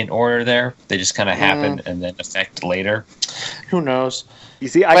happen in order there. They just kind of happen and then affect later. Who knows? You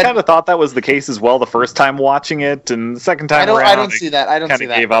see, I kind of thought that was the case as well the first time watching it, and the second time I don't see that. I don't see kind of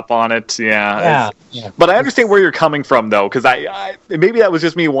that. gave up on it. Yeah. But I understand where you're coming from, though, because I maybe that was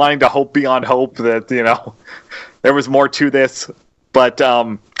just me wanting to hope beyond hope that there was more to this. But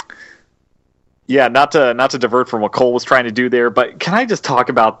yeah, not to divert from what Cole was trying to do there, but can I just talk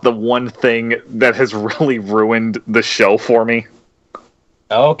about the one thing that has really ruined the show for me?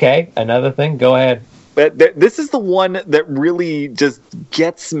 Okay, another thing. Go ahead. But this is the one that really just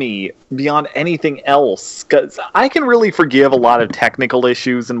gets me beyond anything else. Because I can really forgive a lot of technical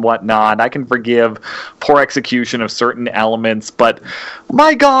issues and whatnot. I can forgive poor execution of certain elements. But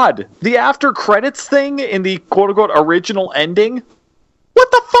my God, the after credits thing in the quote-unquote original ending?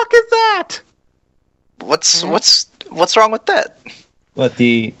 What the fuck is that? What's wrong with that? What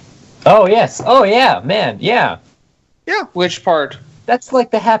the... Oh, yes. Oh, yeah, man. Yeah. Yeah. Which part? That's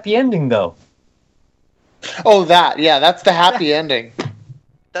like the happy ending, though. Oh, that's the happy ending.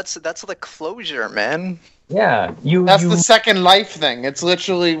 That's the closure, man. Yeah, That's the second life thing. It's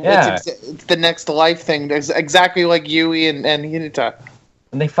literally it's the next life thing. It's exactly like Yui and Hinata.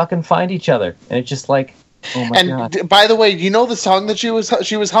 And they fucking find each other, and it's just like, oh my god. And by the way, you know the song that she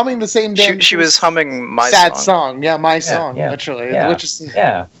was humming the same damn. She was humming my sad song. Yeah, my song. Yeah, literally. Yeah. Which is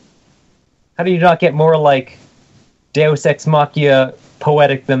How do you not get more like Deus Ex Machina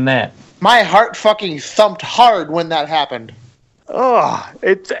poetic than that? My heart fucking thumped hard when that happened. Oh,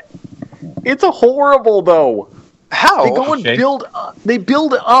 it's a horrible though. How? They go and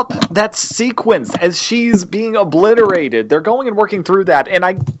build up that sequence as she's being obliterated. They're going and working through that, and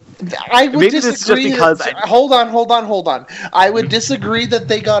I would maybe disagree. It's just because hold on. I would disagree that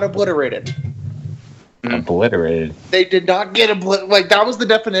they got obliterated. Obliterated. They did not get obliterated. Like that was the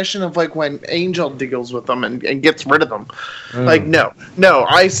definition of like when Angel deals with them and gets rid of them. Like no,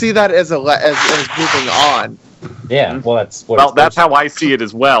 I see that as moving on. Yeah, well that's how I see it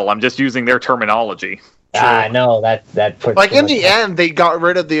as well. I'm just using their terminology. No, that puts like in the end they got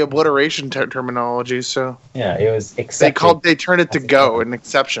rid of the obliteration terminology. So yeah, it was accepted. They turned it to go an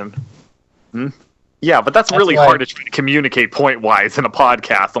exception. Yeah, but that's really hard to try to communicate point-wise in a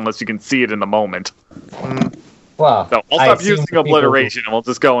podcast unless you can see it in the moment. Well, so I'll stop using obliteration and we'll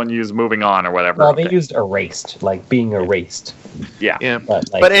just go and use moving on or whatever. Well, they used erased, like being erased. Yeah.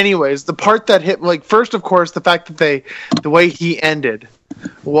 But anyways, the part that hit, like, first, of course, the fact that the way he ended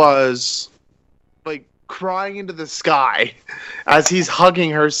was, like, crying into the sky as he's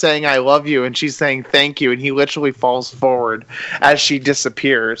hugging her saying, I love you, and she's saying thank you, and he literally falls forward as she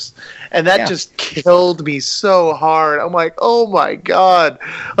disappears. And that just killed me so hard. I'm like, oh my god.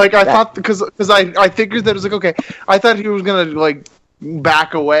 Like, I thought, because I figured that it was like, okay, I thought he was going to, like,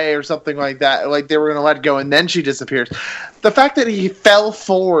 back away or something like that. Like, they were going to let go, and then she disappears. The fact that he fell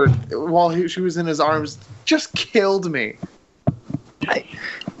forward while she was in his arms just killed me.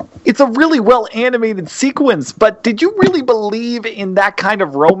 It's a really well animated sequence, but did you really believe in that kind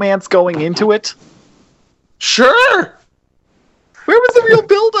of romance going into it? Sure. Where was the real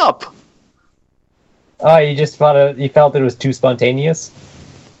build up? Oh, you felt it was too spontaneous?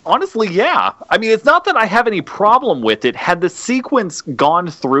 Honestly, yeah. I mean, it's not that I have any problem with it. Had the sequence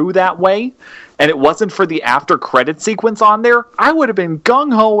gone through that way, and it wasn't for the after credit sequence on there, I would have been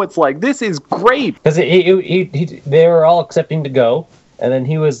gung ho. It's like, this is great. Because they were all accepting to go, and then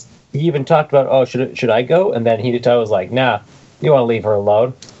he even talked about, oh, should I go? And then Hinata was like, nah, you want to leave her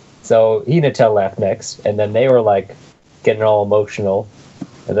alone. So Hinata left next, and then they were like getting all emotional.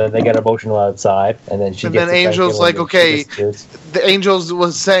 And then they get emotional outside, and then she. And gets then Angel's like, okay, the Angels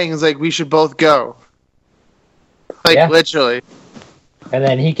was saying is like we should both go, like literally. And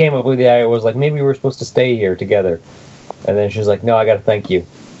then he came up with the idea was like maybe we're supposed to stay here together, and then she was like, no, I got to thank you,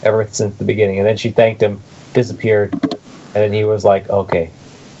 ever since the beginning. And then she thanked him, disappeared, and then he was like, okay,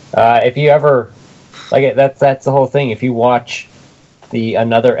 if you ever like that's the whole thing. If you watch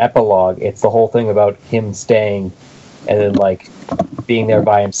another epilogue, it's the whole thing about him staying, and then like. Being there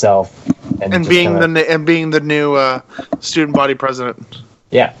by himself and being the new student body president.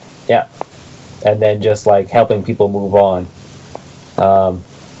 Yeah, and then just like helping people move on.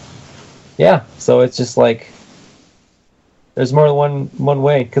 So it's just like there's more than one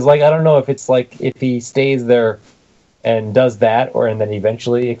way because like I don't know if it's like if he stays there and does that and then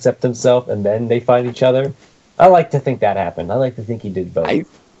eventually accept himself and then they find each other. I like to think that happened. I like to think he did both.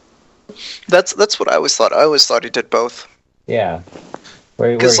 That's what I always thought. I always thought he did both. Yeah.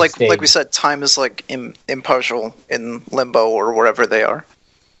 Because like we said, time is like impartial in Limbo or wherever they are.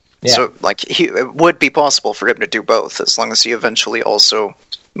 Yeah. So like it would be possible for him to do both as long as he eventually also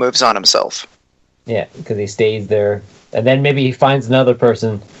moves on himself. Yeah, because he stays there And then maybe he finds another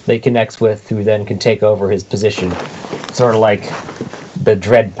person that he connects with who then can take over his position. Sort of like the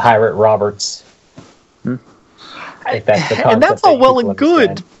Dread Pirate Roberts. If that's the And that's concept all that well people and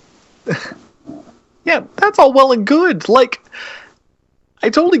good. understand. Yeah, that's all well and good. Like, I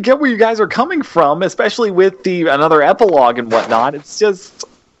totally get where you guys are coming from, especially with another epilogue and whatnot. It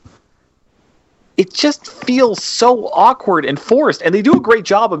just feels so awkward and forced, and they do a great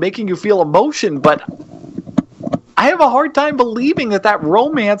job of making you feel emotion, but I have a hard time believing that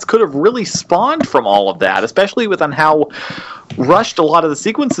romance could have really spawned from all of that, especially with on how rushed a lot of the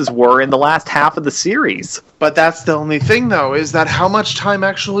sequences were in the last half of the series. But that's the only thing, though, is that how much time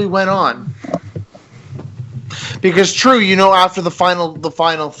actually went on. Because true, after the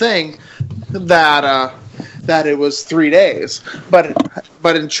final thing, that it was 3 days.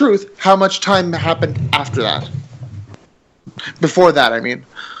 But in truth, how much time happened after that? Before that, I mean,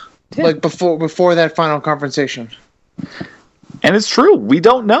 like before that final confrontation. And it's true, we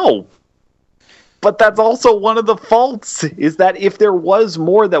don't know. But that's also one of the faults, is that if there was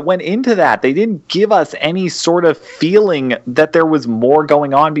more that went into that, they didn't give us any sort of feeling that there was more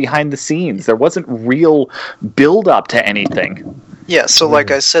going on behind the scenes. There wasn't real build-up to anything. Yeah, so like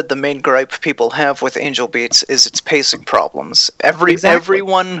I said, the main gripe people have with Angel Beats is its pacing problems.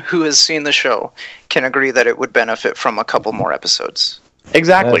 Everyone who has seen the show can agree that it would benefit from a couple more episodes.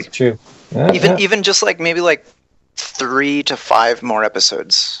 Exactly. That's true. Even just maybe 3 to 5 more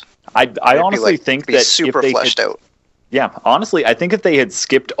episodes. I honestly think that super if they fleshed out. Yeah, honestly, I think if they had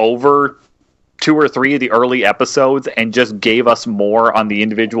skipped over 2 or 3 of the early episodes and just gave us more on the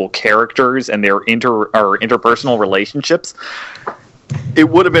individual characters and their interpersonal relationships, it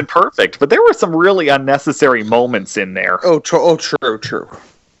would have been perfect. But there were some really unnecessary moments in there. True.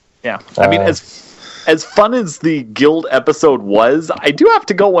 Yeah, I mean, as fun as the Guild episode was, I do have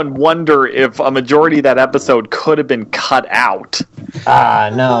to go and wonder if a majority of that episode could have been cut out.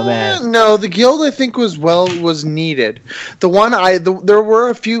 No, man. No, the Guild I think was needed. There were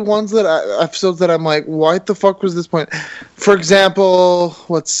a few episodes that I'm like, what the fuck was this point? For example,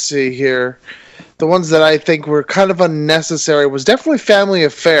 let's see here. The ones that I think were kind of unnecessary was definitely Family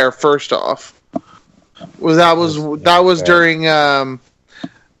Affair. First off, that was during what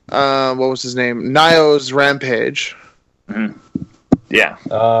was his name? Nio's Rampage. Mm-hmm. Yeah.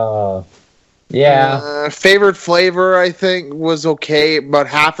 Yeah. Favorite Flavor, I think, was okay, but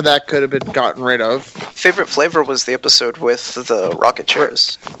half of that could have been gotten rid of. Favorite Flavor was the episode with the rocket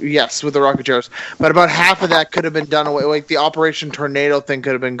chairs. Yes, with the rocket chairs. But about half of that could have been done away. Like the Operation Tornado thing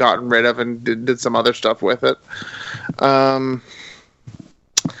could have been gotten rid of and did some other stuff with it.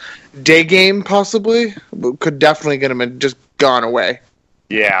 Day Game, possibly, could definitely get him just gone away.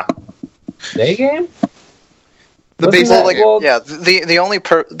 Yeah. Day Game? The baseball, the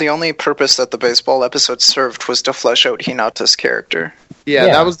only purpose that the baseball episode served was to flesh out Hinata's character. Yeah,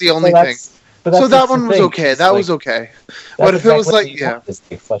 that was the only thing. So that one was okay. That was okay. But if it was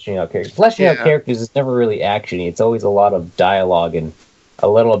fleshing out characters, out characters is never really actiony. It's always a lot of dialogue and a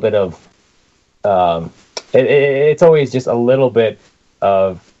little bit of. It's always just a little bit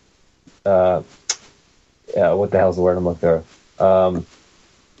of. What the hell's the word I'm looking for?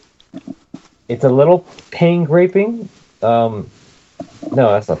 It's a little pain graping. No,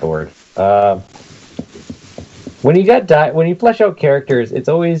 that's not the word. When you flesh out characters, it's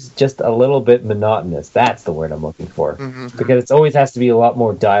always just a little bit monotonous. That's the word I'm looking for. Mm-hmm. Because it always has to be a lot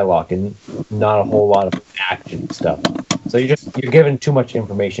more dialogue and not a whole lot of action stuff. So you're given too much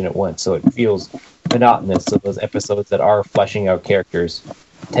information at once, so it feels monotonous. So those episodes that are fleshing out characters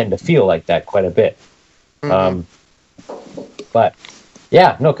tend to feel like that quite a bit. Mm-hmm. But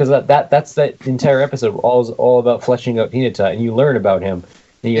yeah, no, because that's that entire episode all about fleshing out Hinata, and you learn about him,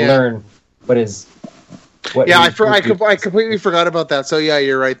 and you learn what is. I completely forgot about that. So yeah,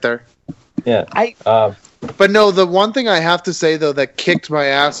 you're right there. Yeah, but no, the one thing I have to say though that kicked my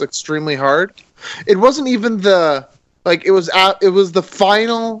ass extremely hard, it wasn't even it was the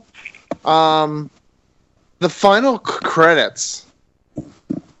final, credits.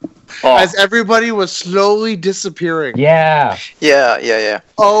 Oh. As everybody was slowly disappearing. Yeah.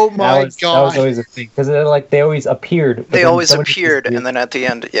 Oh my god! That was always a thing because they always appeared. They always appeared, and then at the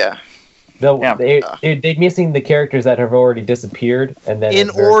end, they're missing the characters that have already disappeared, and then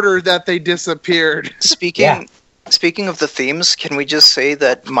in order that they disappeared. Speaking of the themes, can we just say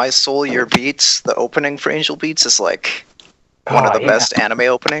that My Soul Your Beats, the opening for Angel Beats, is one of the best anime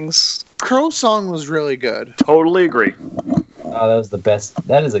openings. Crow Song was really good. Totally agree. Oh, that was the best.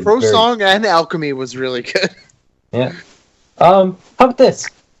 That is a Crow Song and Alchemy was really good. Yeah. How about this?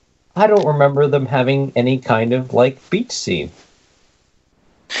 I don't remember them having any kind of beach scene.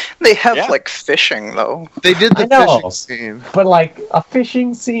 They have Yeah. like fishing though. They did the I know. fishing scene. But like a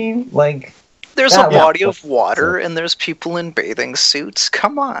fishing scene, like There's Yeah, a yeah. body of water and there's people in bathing suits.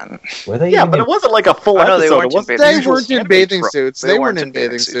 Come on. were they? Yeah, even but it wasn't like a full Oh, no, they episode. weren't It wasn't in the They usual weren't in camping bathing trope. suits. They They weren't weren't in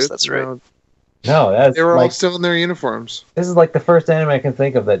bathing suits. that's right. No, that's They were all like still in their uniforms. this is like the first anime I can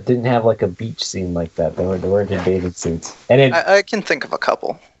think of that didn't have like a beach scene like that. They weren't in bathing suits, and it. I can think of a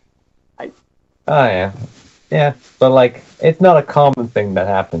couple. Oh yeah, yeah, but like it's not a common thing that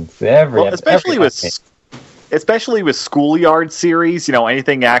happens. Well, especially with schoolyard series,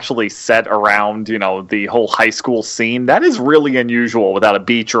 anything actually set around, the whole high school scene, that is really unusual without a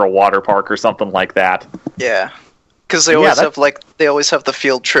beach or a water park or something like that. Yeah. Because they always have the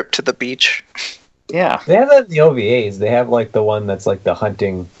field trip to the beach. Yeah. They have that in the OVAs. They have like the one that's like the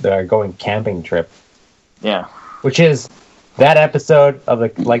hunting, the going camping trip, Yeah. which is that episode of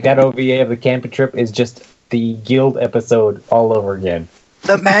that OVA of the camping trip is just the guild episode all over again.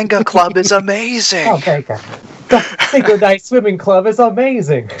 The manga club is amazing. Oh my god. The synchronized swimming club is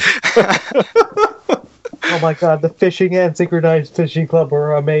amazing. Oh my god, the fishing and synchronized fishing club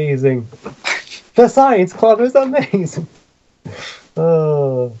are amazing. The science club is amazing.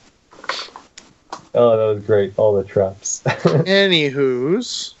 Oh, that was great. All the traps.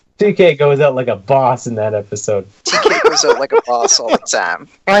 Anywho's, TK goes out like a boss in that episode. TK goes out like a boss all the time.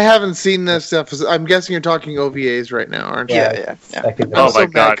 I haven't seen this episode. I'm guessing you're talking OVAs right now, aren't you? Yeah. Second Oh so my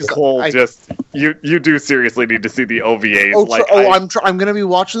mad god, 'cause Cole, I- you do seriously need to see the OVAs. I'm gonna be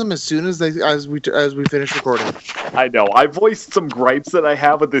watching them as soon as we finish recording. I know. I voiced some gripes that I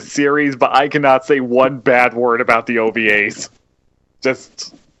have with this series, but I cannot say one bad word about the OVAs.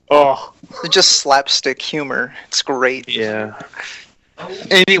 Just, They're just slapstick humor. It's great. Yeah.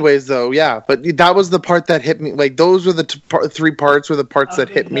 Anyways, though, yeah, but that was the part that hit me. Like, those were the three parts were the parts that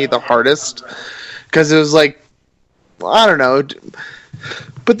hit me the hardest, because it was like, I don't know.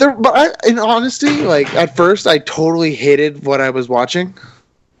 In honesty, like at first, I totally hated what I was watching.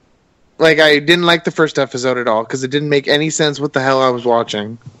 Like, I didn't like the first episode at all because it didn't make any sense what the hell I was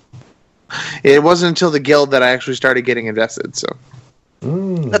watching. It wasn't until the guild that I actually started getting invested. So.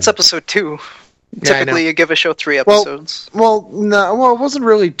 That's episode 2. Yeah, I Typically, know. you give a show 3 episodes. Well, no, it wasn't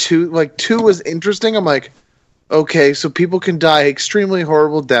really 2. Like, 2 was interesting. I'm like, okay, so people can die extremely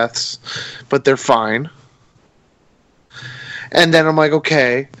horrible deaths, but they're fine. And then I'm like,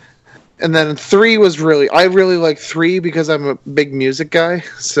 okay. And then 3 was I really like 3 because I'm a big music guy.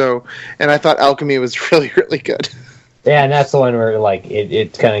 So, and I thought Alchemy was really, really good. Yeah, and that's the one where like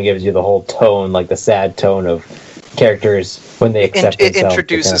it kind of gives you the whole tone, like the sad tone of characters when they accept It themselves,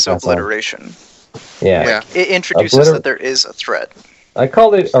 introduces they kinda pass on. obliteration. Yeah. It introduces Obliter- that there is a threat. I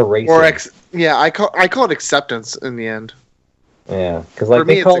called it erasing. Or I call it acceptance in the end. Yeah, because For like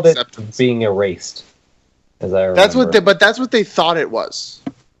me, they it's called it acceptance. being erased. As I remember. That's what they thought it was.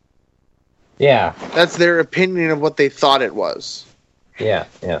 Yeah, That's their opinion of what they thought it was. yeah.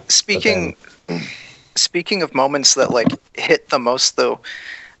 Speaking of moments that like hit the most, though,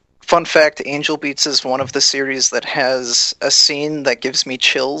 fun fact: Angel Beats is one of the series that has a scene that gives me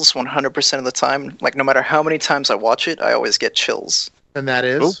chills 100% of the time. Like no matter how many times I watch it, I always get chills. And that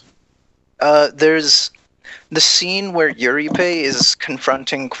is? There's the scene where Yuripe is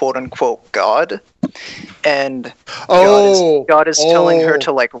confronting "quote unquote" God, and God is telling her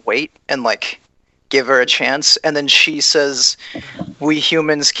to like wait and like give her a chance, and then she says, "We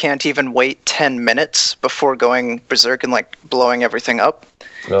humans can't even wait 10 minutes before going berserk and like blowing everything up."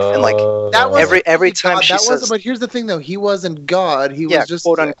 And like That was every time God, she says, but here's the thing though, he wasn't God. He "Yeah, was just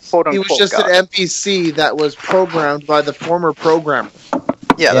quote unquote, he was just God." an NPC that was programmed by the former programmer.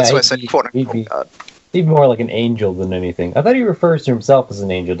 Yeah, that's Yeah, why I said he'd be- "quote he'd unquote" be- God. He's more like an angel than anything. I thought he refers to himself as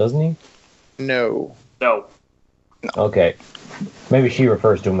an angel, doesn't he? No. no. Okay, maybe she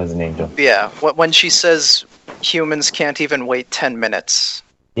refers to him as an angel. Yeah, when she says humans can't even wait 10 minutes.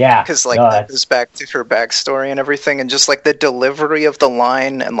 Yeah, Because like no, that that's- goes back to her backstory and everything, and just like the delivery of the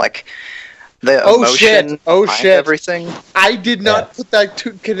line and like the Oh, emotion, shit. Oh, behind shit. everything. I did not Yeah. put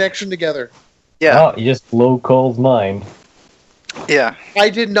that connection together. Yeah, Oh, you just blow Cole's mind. yeah. I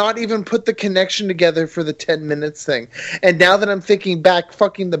did not even put the connection together for the 10 minutes thing. And now that I'm thinking back,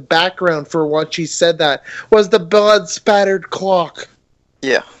 fucking the background for what she said that was the blood spattered clock.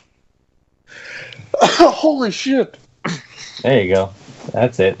 Yeah. Holy shit. There you go.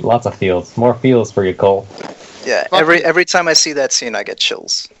 That's it. Lots of feels. More feels for you, Cole. Yeah, Fuck every time I see that scene, I get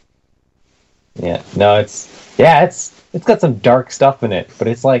chills. Yeah. No, it's got some dark stuff in it, but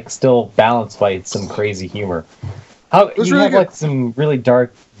it's like still balanced by some crazy humor. How was you really have good. like some really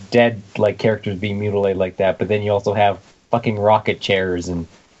dark, dead like characters being mutilated like that, but then you also have fucking rocket chairs and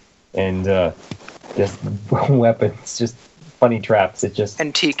just weapons just funny traps. It just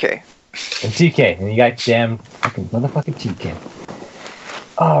And TK. and TK, and you got damn fucking motherfucking TK.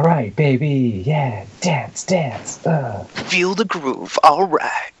 All right, baby, yeah, dance. Feel the groove. All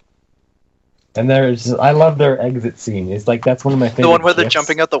right. And I love their exit scene. It's like that's one of my favorite. The one where they're gifs.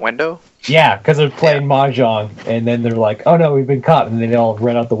 jumping out the window? Yeah, because they're playing mahjong, and then they're like, "Oh no, we've been caught!" And then they all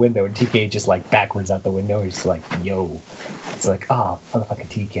run out the window, and TK just like backwards out the window. He's just like, "Yo," it's like, "Ah, oh, motherfucking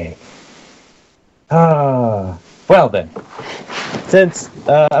TK." Well then, since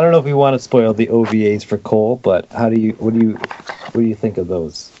I don't know if we want to spoil the OVAs for Cole, but what do you think of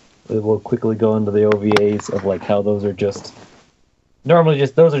those? We'll quickly go into the OVAs of like how those are just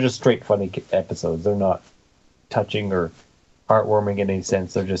those are just straight funny episodes. They're not touching or heartwarming in any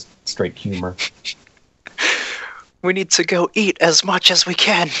sense. They're just straight humor. We need to go eat as much as we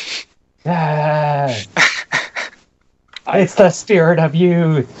can. Ah, it's the spirit of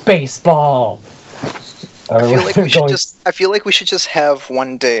youth, baseball. I feel like we should just have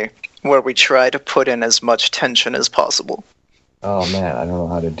one day where we try to put in as much tension as possible. Oh man, I don't know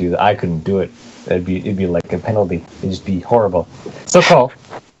how to do that. I couldn't do it. It'd be like a penalty. It'd just be horrible. So Cole,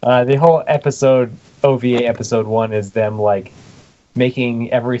 the whole episode, OVA episode 1, is them like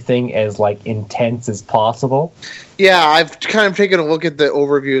making everything as like intense as possible. Yeah, I've kind of taken a look at the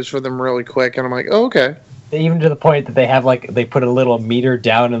overviews for them really quick, and I'm like, oh, okay. Even to the point that they put a little meter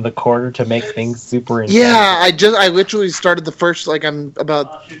down in the corner to make things super intense. Yeah, I literally started the first, like, I'm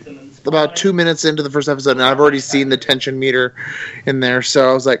about 2 minutes into the first episode, and I've already seen the tension meter in there, so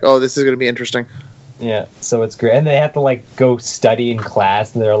I was like, oh, this is going to be interesting. Yeah, so it's great. And they have to, like, go study in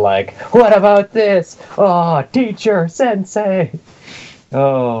class, and they're like, what about this? Oh, teacher, sensei.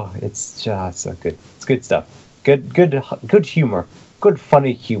 Oh, it's just so good. It's good stuff. Good humor. Good,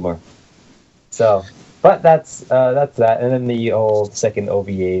 funny humor. So... But that's that, and then the old second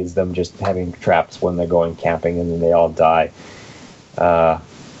OVA is them just having traps when they're going camping, and then they all die.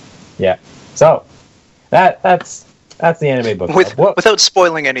 Yeah. So that's the anime book. Without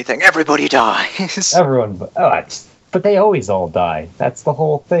spoiling anything, everybody dies. Everyone, but they always all die. That's the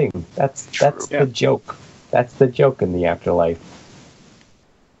whole thing. That's the joke. That's the joke in the afterlife.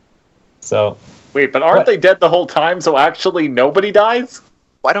 So. Wait, but aren't they dead the whole time? So actually, nobody dies.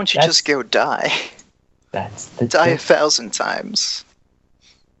 Why don't you just go die? That's the die joke. 1,000 times.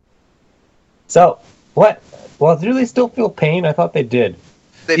 So what? Well, do they still feel pain? I thought they did.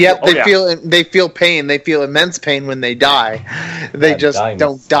 They feel pain. They feel immense pain when they die. They just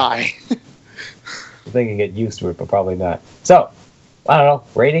don't die. They can get used to it, but probably not. So, I don't know.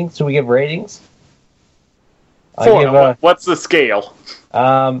 Ratings? Should we give ratings? What's the scale?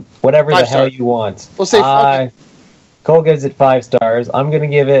 Whatever the hell you want. We'll say Cole gives it 5 stars. I'm gonna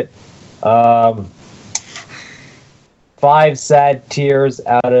give it 5 sad tears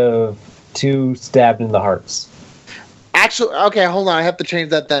out of 2 stabbed in the hearts. Actually, okay, hold on. I have to change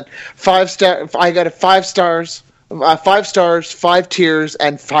that then. 5 star. I got it 5 stars. 5 stars, 5 tears,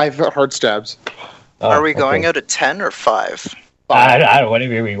 and 5 heart stabs. Are we going out of 10 or 5? I don't know,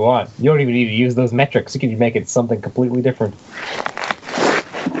 whatever we want. You don't even need to use those metrics. You can make it something completely different.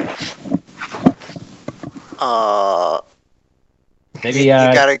 Maybe you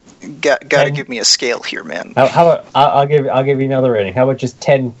gotta give me a scale here, man. How about I'll give you another rating. How about just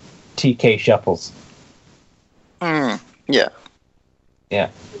 10 TK shuffles? Yeah. Yeah.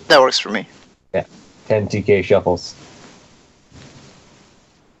 That works for me. Yeah. 10 TK shuffles.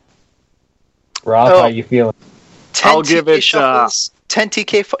 Rob, how you feeling? 10 I'll give it shuffles, 10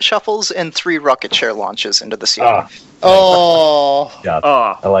 TK shuffles and 3 rocket chair launches into the ceiling.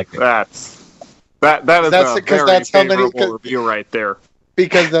 I like it. That is a very favorable review right there.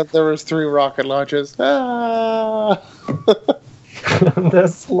 Because there was 3 rocket launches. The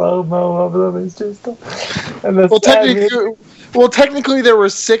slow-mo of them is just... technically there were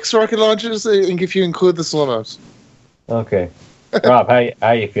 6 rocket launches if you include the slow-mos. Okay. Rob,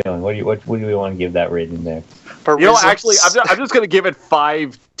 how you feeling? What do we want to give that rating there? Actually, I'm just going to give it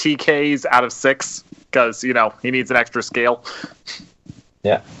 5 TKs out of 6 because, he needs an extra scale.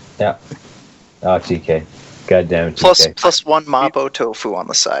 Yeah. Oh, TK. God damn it, TK. Plus 1 Mabo tofu on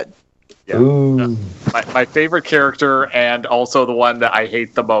the side. Yeah. Ooh. My favorite character and also the one that I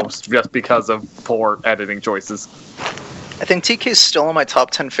hate the most just because of poor editing choices. I think TK is still on my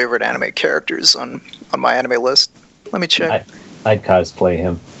top 10 favorite anime characters on my anime list. Let me check. I'd cosplay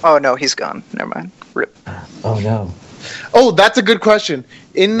him. Oh, no, he's gone. Never mind. RIP. Oh, no. Oh, that's a good question.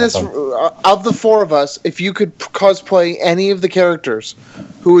 In this, of the 4 of us, if you could cosplay any of the characters,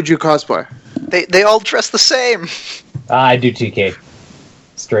 who would you cosplay? They all dress the same. I do TK.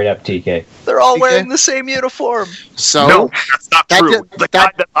 Straight up TK. They're all wearing the same uniform. So no, that's not true.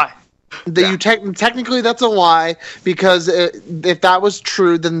 Technically, that's a lie, because if that was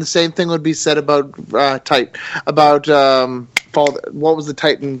true, then the same thing would be said about what was the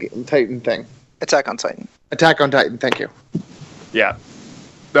Titan thing? Attack on Titan. Attack on Titan. Thank you. Yeah.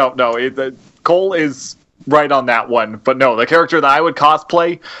 No. Cole is right on that one, but no, the character that I would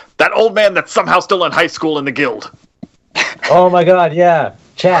cosplay, that old man that's somehow still in high school in the guild. Oh my god, yeah.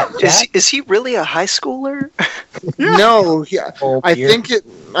 Chat. Is he really a high schooler? No, I think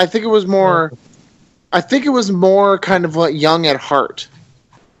it was more. I think it was more kind of like young at heart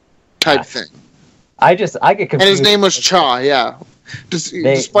type thing. I get confused. And his name was Cha. Yeah,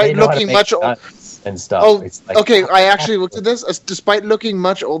 despite looking much older and stuff. Oh, it's like, okay. I actually looked at this. Despite looking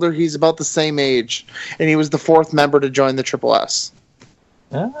much older, he's about the same age, and he was the 4th member to join the Triple S.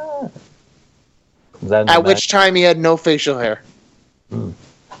 At which time he had no facial hair.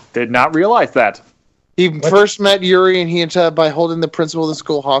 Did not realize that. He first met Yuri and Hinata by holding the principal of the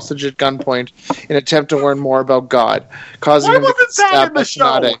school hostage at gunpoint in an attempt to learn more about God, causing him to that in the show?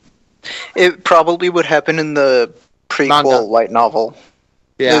 Tsunade. It probably would happen in the prequel Manga. light novel.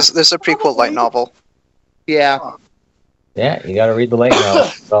 Yeah. There's a prequel light novel. Yeah. Yeah, you got to read the light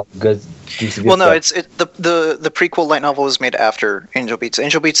novel. Well, good. Well, no, the prequel light novel was made after Angel Beats.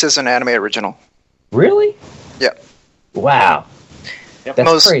 Angel Beats is an anime original. Really? Yeah. Wow. Yep.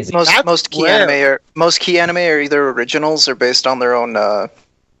 That's crazy. Most key anime are either originals or based on their own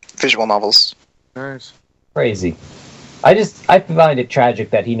visual novels. Nice. Crazy. I find it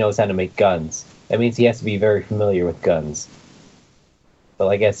tragic that he knows how to make guns. That means he has to be very familiar with guns. But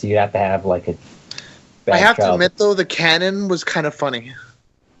I guess you have to have like a. I have to admit, though, the cannon was kind of funny.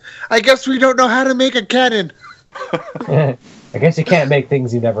 I guess we don't know how to make a cannon. I guess you can't make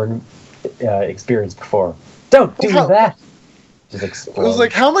things you never experienced before. Don't do that. Just explode. It was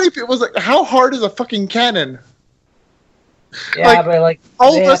like, how many people? It was like, how hard is a fucking cannon? Yeah, but like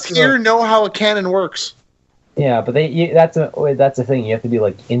all of us here know how a cannon works. Yeah, but that's a thing. You have to be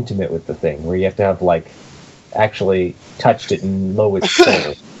like intimate with the thing, where you have to have like actually touched it and know its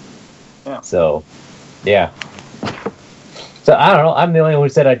soul. Yeah. So, yeah. So I don't know. I'm the only one who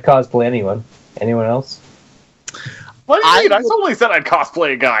said I'd cosplay anyone. Anyone else? What do you mean? I totally said I'd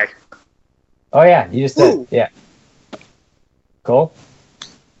cosplay a guy. Oh yeah, you just said yeah. Cole?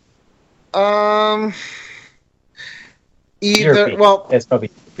 Either European. well, it's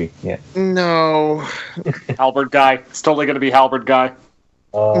probably European, yeah. No, Halberd guy. It's totally going to be Halberd guy.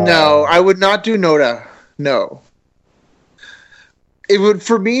 no, I would not do Noda. No, it would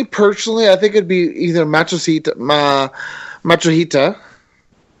for me personally. I think it'd be either Matsuhita,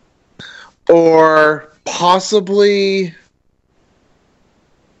 or possibly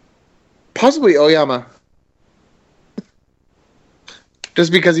Oyama.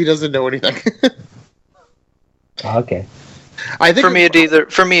 Just because he doesn't know anything. Okay. I think For me,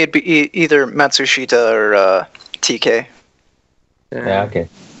 it'd be either Matsushita or TK. Yeah, okay.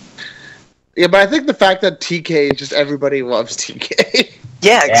 Yeah, but I think the fact that TK, just everybody loves TK.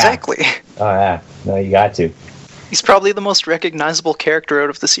 Yeah, exactly. Oh yeah. No, you got to. He's probably the most recognizable character out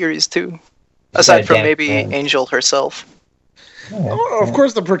of the series too, aside from maybe Angel herself. Oh, of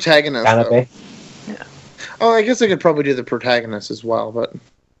course, the protagonist. Kanabe. Oh, I guess I could probably do the protagonist as well, but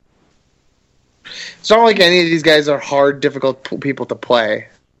it's not like any of these guys are hard, difficult people to play.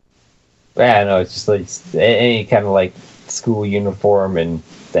 Yeah, no, it's just like any kind of like school uniform and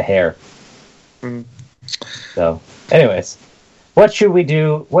the hair. Mm. So, anyways, what should we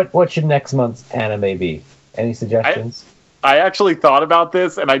do? What should next month's anime be? Any suggestions? I actually thought about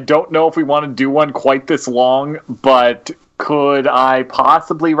this, and I don't know if we want to do one quite this long, but could I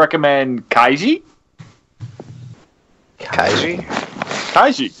possibly recommend Kaiji? Kaiji?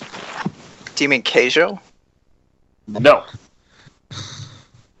 Kaiji. Do you mean Keijo? No.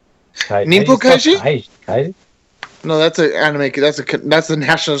 Ninpo Kaiji? Kaiji? No, that's an anime. That's the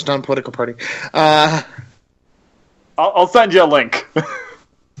Nationalist Non-Political Party. I'll send you a link.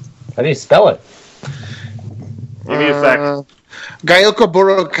 How do you spell it? Give me a sec. Gyoko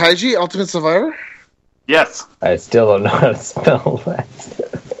Boro Kaiji, Ultimate Survivor? Yes. I still don't know how to spell that.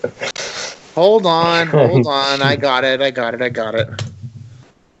 Hold on. I got it.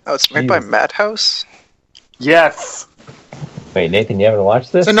 Oh, it's made by Madhouse? Yes. Wait, Nathan, you haven't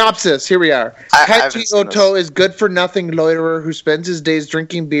watched this? Synopsis, here we are. I haven't Kaiji seen Oto is good-for-nothing loiterer who spends his days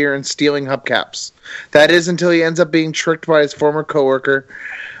drinking beer and stealing hubcaps. That is until he ends up being tricked by his former coworker.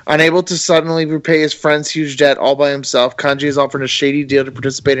 Unable to suddenly repay his friend's huge debt all by himself, Kanji is offered a shady deal to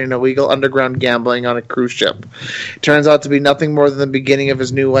participate in illegal underground gambling on a cruise ship. It turns out to be nothing more than the beginning of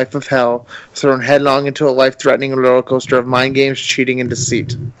his new life of hell, thrown headlong into a life-threatening roller coaster of mind games, cheating, and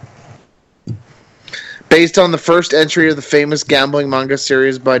deceit. Based on the first entry of the famous gambling manga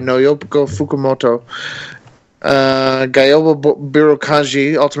series by Nobuko Fukumoto, Gaioba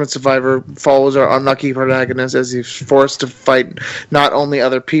Birokanji, Ultimate Survivor, follows our unlucky protagonist as he's forced to fight not only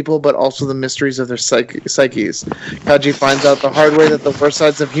other people, but also the mysteries of their psyches. Kaji finds out the hard way that the worst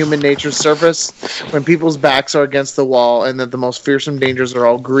sides of human nature surface when people's backs are against the wall, and that the most fearsome dangers are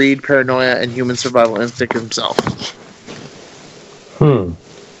all greed, paranoia, and human survival instinct himself.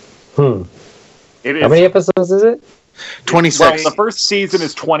 It is. How many episodes is it? 26. Well, the first season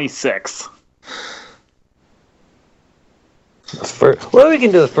is 26. Well, we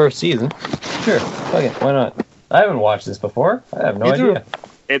can do the first season. Sure. Okay, why not? I haven't watched this before. I have no idea.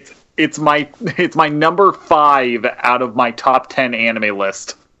 It's my number 5 out of my top 10 anime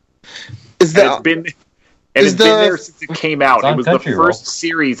list. It's been there since it came out. It was the first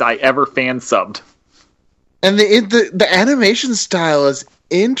series I ever fan subbed. And the animation style is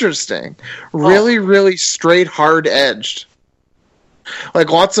interesting. Really, really straight, hard edged. Like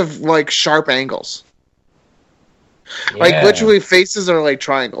lots of like sharp angles. Yeah. Like literally faces are like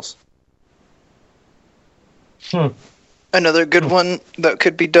triangles. Another good one that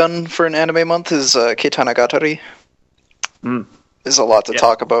could be done for an anime month is Keitanagatari. There's a lot to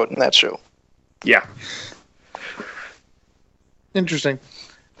talk about in that show. Yeah. Interesting.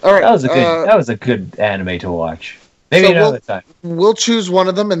 All right. That was a good anime to watch. Maybe another time. We'll choose one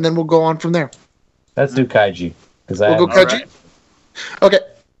of them and then we'll go on from there. Let's do Kaiji. We'll go Kaiji? Right. Okay.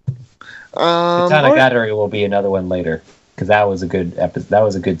 Tanagatari will be another one later because that was a good that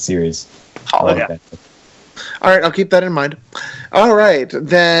was a good series. All right, I'll keep that in mind. All right,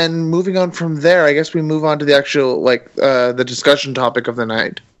 then moving on from there, I guess we move on to the actual the discussion topic of the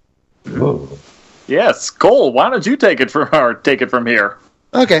night. Ooh. Yes, Cole, why don't you take it from here?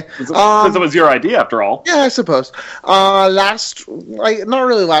 Okay, since it was your idea after all. Yeah, I suppose. Not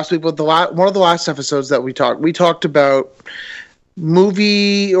really last week, but one of the last episodes that we talked about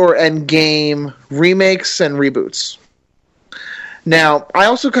movie or game remakes and reboots. Now, I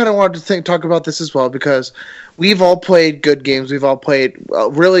also kind of wanted to talk about this as well because we've all played good games, we've all played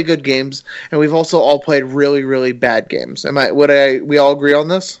really good games, and we've also all played really, really bad games. We all agree on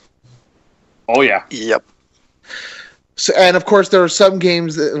this? Oh yeah. Yep. So, and of course, there are some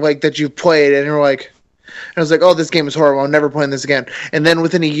games that you've played, and you're like, and I was like, oh, this game is horrible. I'm never playing this again. And then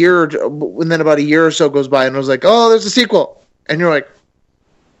about a year or so goes by, and I was like, oh, there's a sequel. And you're like,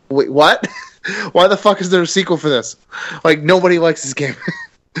 wait, what? Why the fuck is there a sequel for this? Like, nobody likes this game.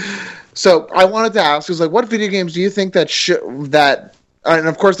 So I wanted to ask, what video games do you think and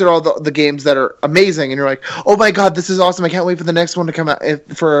of course, they're all the games that are amazing, and you're like, oh my god, this is awesome. I can't wait for the next one to come out,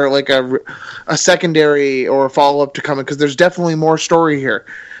 for like a secondary or a follow-up to come in, because there's definitely more story here.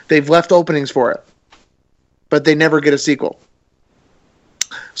 They've left openings for it, but they never get a sequel.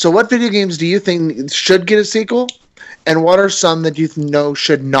 So what video games do you think should get a sequel? And what are some that you know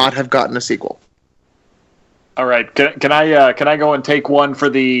should not have gotten a sequel? All right, can I go and take one for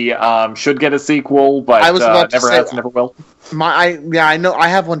the should get a sequel, but never has, never will? I know I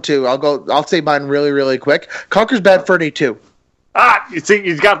have one too. I'll say mine really, really quick. Conker's Bad Fur Day 2. You see,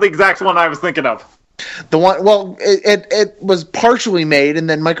 you got the exact one I was thinking of. The one, well, it was partially made, and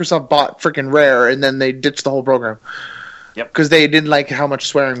then Microsoft bought freaking Rare, and then they ditched the whole program. Yep. Because they didn't like how much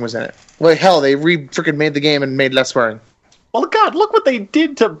swearing was in it. Well, hell, they freaking made the game and made less swearing. Well, God, look what they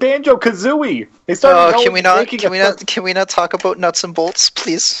did to Banjo-Kazooie. They started. Can we not talk about Nuts and Bolts,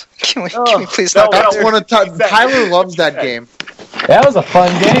 please? Can we please talk about that? Tyler loves that game. That was a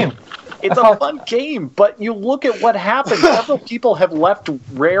fun game. It's a fun game, but you look at what happened. Several people have left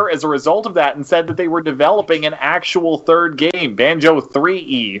Rare as a result of that and said that they were developing an actual third game, Banjo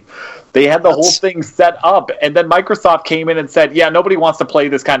 3E. They had the whole thing set up, and then Microsoft came in and said, yeah, nobody wants to play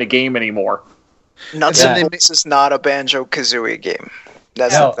this kind of game anymore. Nuts and Bolts is not a Banjo-Kazooie game.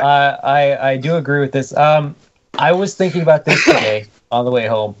 I do agree with this. I was thinking about this today on the way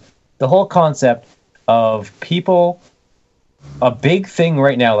home. The whole concept of people... A big thing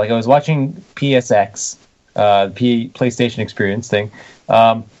right now, like I was watching PSX, PlayStation Experience thing.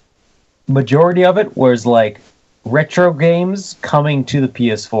 Majority of it was like retro games coming to the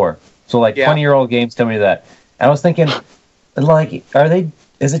PS4. So like 20-year-old games coming to that. And I was thinking, like,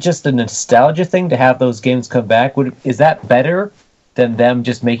 is it just a nostalgia thing to have those games come back? Is that better than them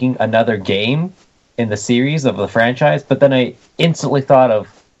just making another game in the series of the franchise? But then I instantly thought of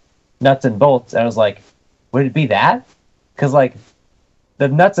Nuts and Bolts, and I was like, would it be that? Because, like, the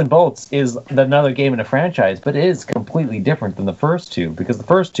Nuts and Bolts is another game in a franchise, but it is completely different than the first two, because the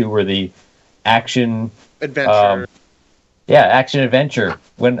first two were the action... adventure. Yeah, action adventure.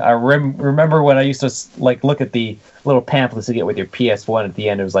 When I remember when I used to like look at the little pamphlets to get with your PS1 at the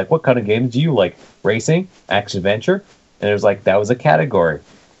end, it was like, what kind of games do you like? Racing, action adventure, and it was like that was a category.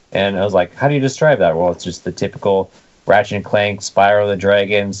 And I was like, how do you describe that? Well, it's just the typical Ratchet and Clank, Spyro the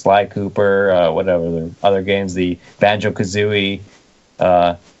Dragon, Sly Cooper, whatever the other games, the Banjo-Kazooie,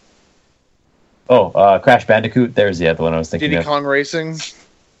 Crash Bandicoot. There's the other one I was thinking Diddy of. Kong Racing.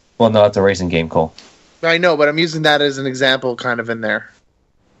 Well, no, it's a racing game, Cole. I know, but I'm using that as an example kind of in there.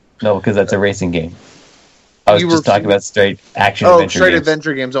 No, because that's a racing game. I was You just were- talking about straight action Oh, adventure straight games.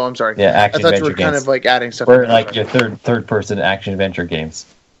 adventure games. Oh, I'm sorry. Yeah, I action thought you adventure were kind games. of like adding stuff. Or in like there. your third person action adventure games,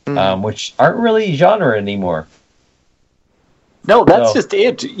 Mm. which aren't really genre anymore. No, that's No. just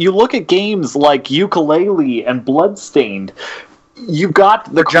it. You look at games like Yooka-Laylee and Bloodstained. You've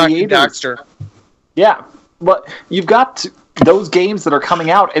got the Jack and creators. Daxter. Yeah, but you've got those games that are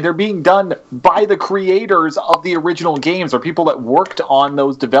coming out, and they're being done by the creators of the original games, or people that worked on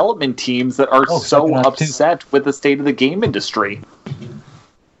those development teams that are so Psychonauts 2. upset with the state of the game industry.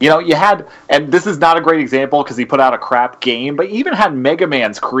 You know, you had, and this is not a great example because he put out a crap game, but you even had Mega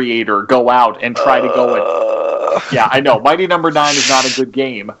Man's creator go out and try to go and... Yeah, I know, Mighty Number 9 is not a good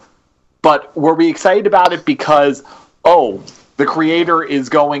game. But were we excited about it because, the creator is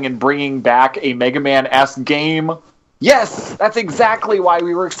going and bringing back a Mega Man-esque game? Yes, that's exactly why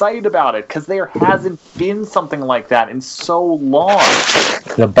we were excited about it, because there hasn't been something like that in so long.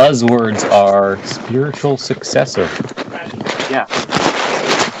 The buzzwords are spiritual successor. Yeah.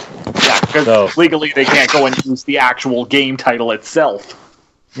 Yeah, because So- legally they can't go and use the actual game title itself.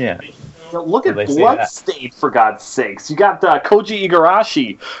 Yeah. You know, look at They say Bloodstained, for God's sakes. You got Koji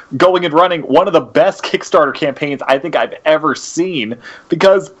Igarashi going and running one of the best Kickstarter campaigns I think I've ever seen,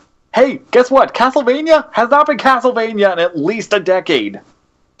 because... Hey, guess what? Castlevania has not been Castlevania in at least a decade.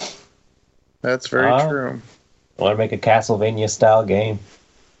 That's very Ah. true. I want to make a Castlevania style game.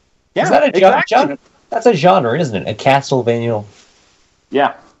 Yeah, Is that a exactly. genre? That's a genre, isn't it? A Castlevania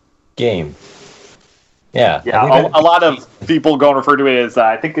Yeah, game. Yeah. yeah. I think A lot of people go and refer to it as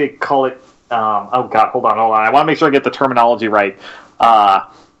I think they call it. Hold on. I want to make sure I get the terminology right.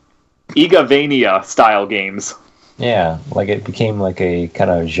 Igavania style games. yeah, like it became like a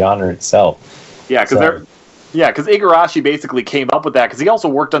kind of genre itself. Yeah, because So- Igarashi basically came up with that because he also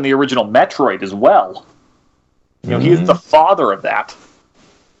worked on the original Metroid as well. You know, he is the father of that.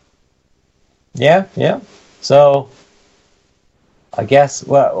 Yeah, yeah. So, I guess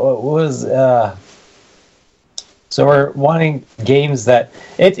what was so we're wanting games that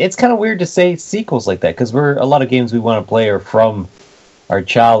it's kind of weird to say sequels like that because a lot of games we want to play are from our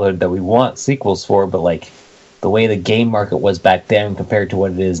childhood that we want sequels for, but like the way the game market was back then compared to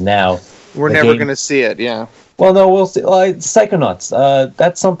what it is now. We're The never game- going to see it. Yeah. Well, no, we'll see. Psychonauts.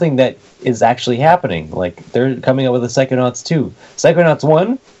 That's something that is actually happening. Like they're coming up with a Psychonauts 2. Psychonauts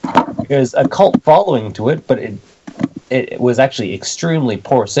 1 is a cult following to it, but it was actually extremely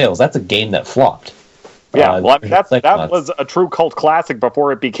poor sales. That's a game that flopped. Yeah, well, I mean, that Psychonauts. was a true cult classic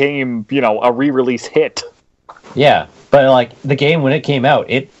before it became, a re-release hit. Yeah, but like the game when it came out,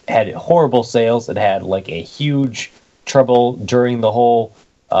 it had horrible sales. It had like a huge trouble during the whole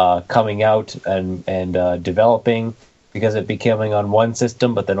coming out and developing because it becoming on one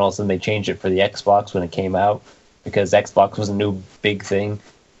system, but then all of a sudden they changed it for the Xbox when it came out because Xbox was a new big thing,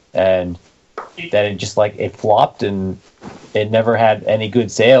 and then it just like it flopped and it never had any good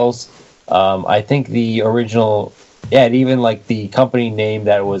sales. I think the original, and even like the company name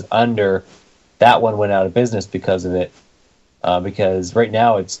that it was under, that one went out of business because of it. Because right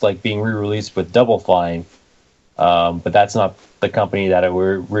now it's like being re-released with Double Fine, but that's not the company that it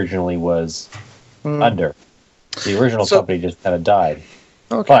originally was under. The original company just kind of died.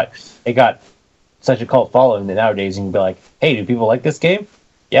 Okay. But it got such a cult following that nowadays you can be like, hey, do people like this game?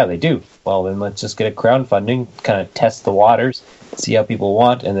 Yeah, they do. Well, then let's just get a crowdfunding, kind of test the waters, see how people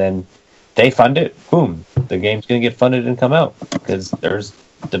want, and then they fund it. Boom. The game's going to get funded and come out because there's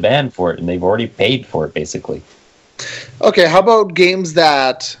demand for it, and they've already paid for it, basically. Okay. How about games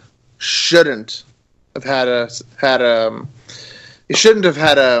that shouldn't have had a it shouldn't have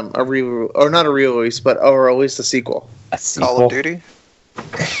had a or not a re-release, but or at least a sequel. A Call sequel. of Duty.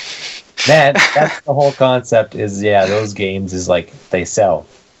 Man, that's the whole concept is, those games is like, they sell.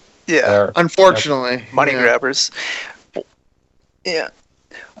 Yeah, They're- Unfortunately, money yeah. grabbers. Yeah,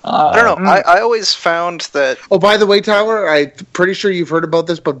 I don't know. I always found that. Oh, by the way, Tyler, I'm pretty sure you've heard about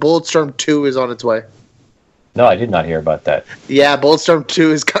this, but Bulletstorm 2 is on its way. No, I did not hear about that. Yeah, Bulletstorm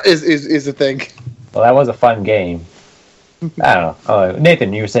 2 is a thing. Well, that was a fun game. I don't know. Oh,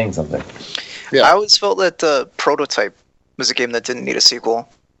 Nathan, you were saying something. Yeah. I always felt that the Prototype was a game that didn't need a sequel.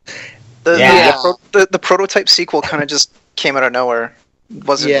 The Yeah. Prototype sequel kind of just came out of nowhere.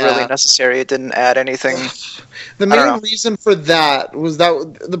 Wasn't Yeah. really necessary. It didn't add anything. The I don't know. main reason for that was that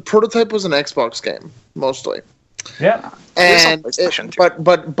the prototype was an Xbox game mostly, Yeah. was on and PlayStation it,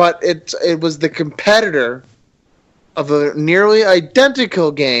 too. but it was the competitor of a nearly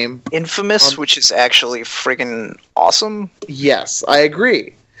identical game. Infamous, which is actually friggin' awesome. Yes, I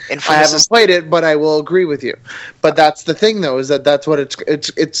agree. I Infamous haven't is played it, but I will agree with you. But that's the thing, though, is that's what it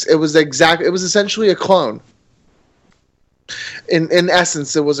was essentially a clone. In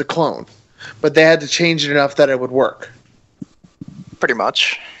essence, it was a clone, but they had to change it enough that it would work. pretty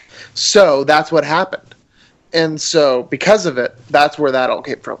much. So that's what happened, and so because of it, that's where that all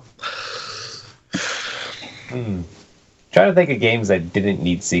came from. Trying to think of games that didn't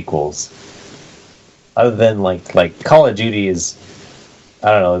need sequels, other than like Call of Duty is.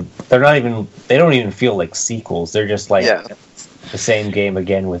 I don't know. They don't even feel like sequels. They're just like Yeah. the same game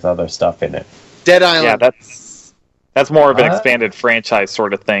again with other stuff in it. Dead Island. Yeah, that's more of an Huh? expanded franchise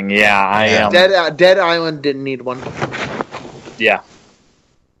sort of thing. Yeah, I am. Dead Island didn't need one. Yeah,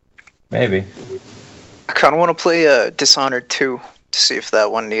 Maybe. I kind of want to play Dishonored 2 to see if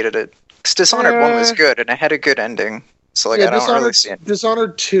that one needed it. Because Dishonored 1 was good, and it had a good ending. So, like, I don't really see it.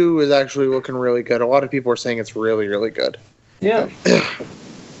 Dishonored 2 is actually looking really good. A lot of people are saying it's really, really good. Yeah.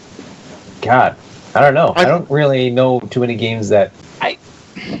 God, I don't know. I don't really know too many games that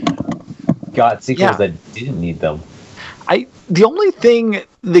got sequels that didn't need them. the only thing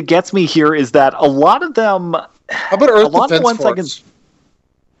that gets me here is that a lot of them. How about Earth A lot of Defense ones I can- Force?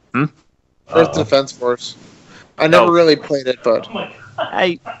 Earth Defense Force. I never really played it, but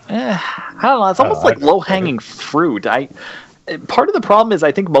I don't know. It's almost like low hanging fruit. Part of the problem is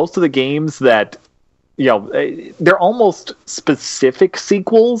I think most of the games that they're almost specific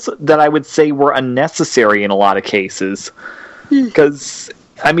sequels that I would say were unnecessary in a lot of cases. Because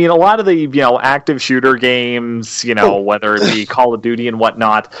I mean, a lot of the active shooter games, whether it be Call of Duty and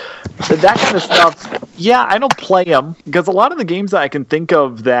whatnot, that kind of stuff. Yeah, I don't play them because a lot of the games that I can think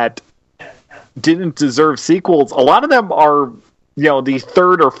of that didn't deserve sequels, a lot of them are the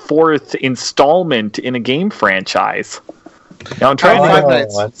third or fourth installment in a game franchise. I'm trying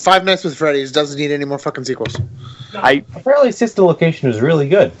to. Five Nights with Freddy's doesn't need any more fucking sequels. Apparently, System Location was really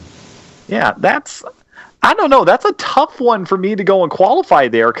good. Yeah, I don't know. That's a tough one for me to go and qualify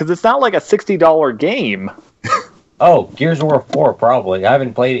there because it's not like a $60 game. Oh, Gears of War 4, probably. I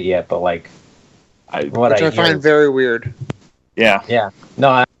haven't played it yet, but Which I find very weird. Yeah. Yeah.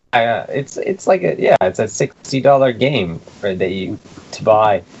 No, it's like it's a $60 game that you to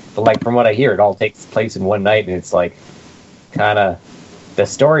buy. But like from what I hear, it all takes place in one night, and it's like kind of the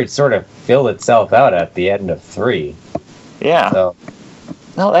story sort of filled itself out at the end of 3. Yeah. So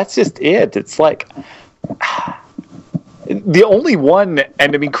No, that's just it. It's like the only one,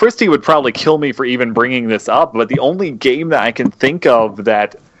 and I mean, Christy would probably kill me for even bringing this up, but the only game that I can think of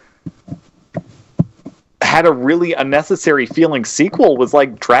that had a really unnecessary feeling sequel was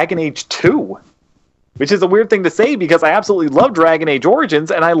like Dragon Age 2, which is a weird thing to say because I absolutely love Dragon Age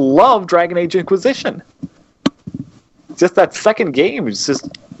Origins and I love Dragon Age Inquisition. Just that second game is just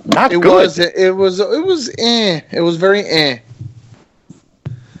not good. It was very eh.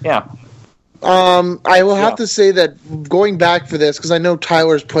 Yeah. I will have to say that going back for this, because I know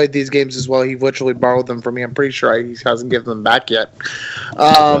Tyler's played these games as well. He literally borrowed them from me. I'm pretty sure he hasn't given them back yet.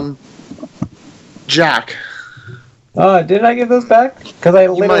 Jack. did I give those back? Because I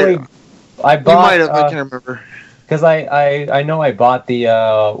literally I bought. You might have. I can't remember. Because I know I bought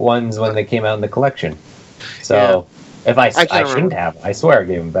the ones when they came out in the collection. So if I shouldn't have, I swear I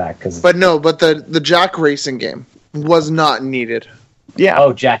gave them back. But the Jack racing game was not needed. Yeah.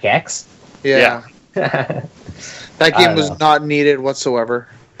 Oh, Jack X. Yeah. That game was not needed whatsoever.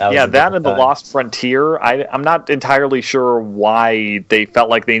 That and The Lost Frontier. I'm not entirely sure why they felt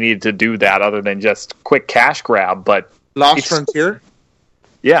like they needed to do that other than just quick cash grab, but Lost Frontier?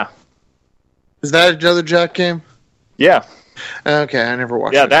 Yeah. Is that another Jack game? Yeah. Okay, I never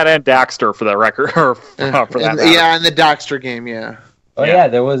watched it. Yeah, that and Daxter for the record. Or for that matter. Yeah, and the Daxter game, yeah. Oh, yeah,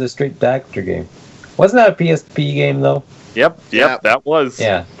 there was a straight Daxter game. Wasn't that a PSP game, though? Yep, that was.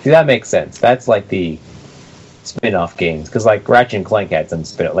 Yeah, see, that makes sense. That's like the spin-off games. Because, like, Ratchet and Clank had some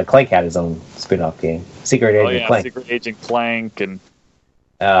spin-off. Like, Clank had his own spin-off game. Secret Agent Clank. Secret Agent Clank and...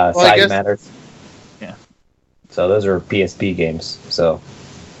 Side Matters. Yeah. So those are PSP games. So,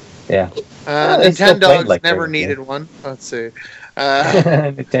 yeah. Nintendogs never needed one. Let's see.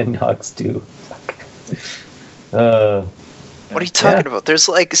 Nintendogs too. What are you talking about? There's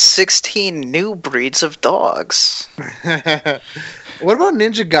like 16 new breeds of dogs. What about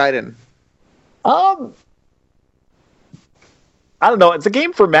Ninja Gaiden? I don't know. It's a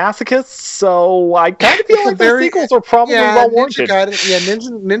game for masochists, so I kind of feel like the sequels are probably well warranted.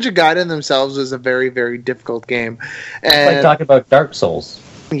 Ninja Gaiden themselves is a very, very difficult game. And It's like talking about Dark Souls.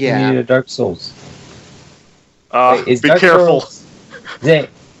 Yeah. You need a Dark Souls. Be careful.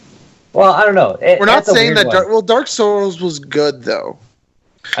 Well, I don't know. We're not saying that. Dark Souls was good though.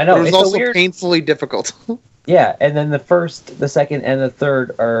 I know it was it's also painfully difficult. Yeah, and then the first, the second, and the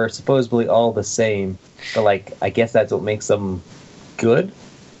third are supposedly all the same, but like I guess that's what makes them good.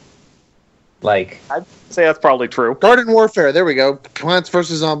 Like I'd say that's probably true. Garden Warfare. There we go. Plants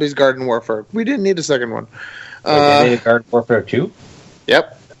vs Zombies. Garden Warfare. We didn't need a second one. they made a Garden Warfare 2?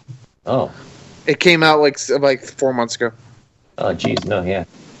 Yep. Oh. It came out like 4 months ago. Oh, jeez, no, yeah,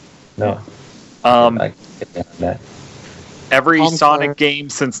 no. I get that. Every Sonic game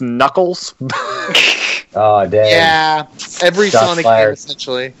since Knuckles. Oh, dang. Yeah, every Shots Sonic fired. game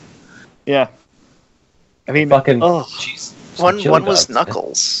essentially. Yeah. I mean, Fucking. jeez. When was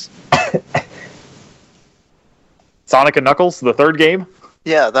Knuckles? Sonic and Knuckles, the third game.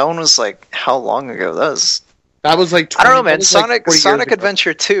 Yeah, that one was like how long ago? That was like 20, I don't know, man. Sonic Sonic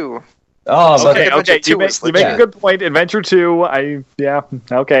Adventure 2. Oh, Okay, Adventure 2 you make was a good point. Adventure 2,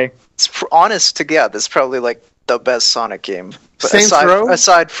 okay. It's honest to God, that's probably like the best Sonic game. But Saints Row?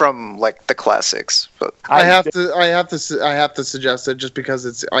 aside from like the classics, but I have to suggest it just because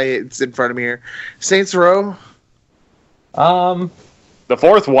it's in front of me here. Saints Row. The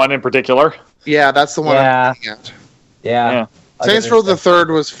fourth one in particular. Yeah, that's the one I'm looking at. Yeah. Saints Row the third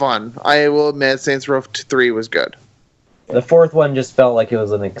was fun. I will admit, Saints Row 3 was good. The fourth one just felt like it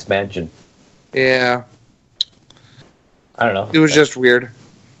was an expansion. Yeah, I don't know. it was just weird.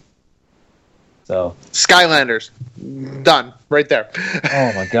 So. Skylanders, done right there.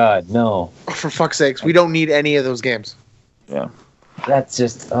 Oh my God, no. For fuck's sakes, we don't need any of those games. Yeah. That's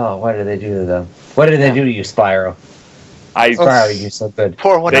just. Oh, what did they do to them? What did they do to you, Spyro? Spyro, you're so good.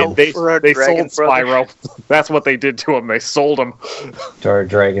 pour one out for our they Dragon sold brother. Spyro. That's what they did to him. They sold him. To our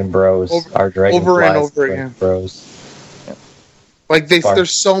Dragon Bros. Our Dragon over and Flies over again. Bros. Like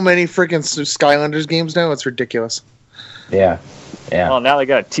there's so many freaking Skylanders games now. It's ridiculous. Yeah. Yeah. Well, now they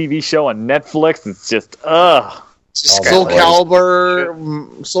got a TV show on Netflix. It's just, Soul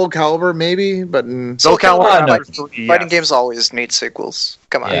Calibur, maybe, but Soul Calibur no. number 3, Fighting yes. games always need sequels.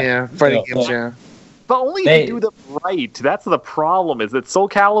 Come on. yeah, fighting Yeah. games. Yeah, But only if you do them right. That's the problem. Is that Soul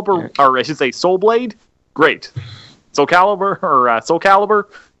Calibur, or I should say Soul Blade, great. Soul Calibur,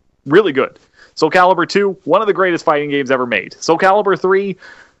 really good. Soul Calibur 2, one of the greatest fighting games ever made. Soul Calibur 3,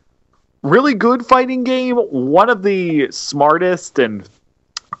 really good fighting game. One of the smartest and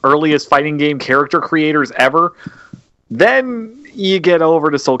earliest fighting game character creators ever. Then you get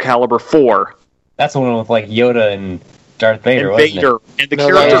over to Soul Calibur 4. That's the one with like Yoda and Darth Vader, And wasn't Vader. And the no,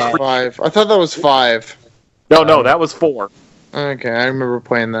 character that was 5. I thought that was 5. No, that was 4. Okay, I remember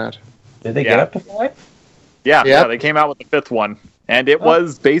playing that. it? Did they get up to 5? Yeah, Yep. they came out with the 5th one. And it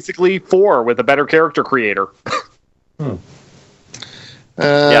was basically 4 with a better character creator.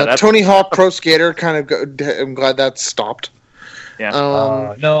 that's- Tony Hawk Pro Skater I'm glad that stopped. Yeah.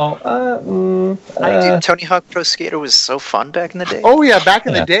 Dude, Tony Hawk Pro Skater was so fun back in the day. Oh yeah, back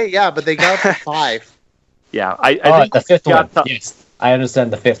in the day, yeah, but they got up to 5. Yeah, I think the fifth one. got Yes, I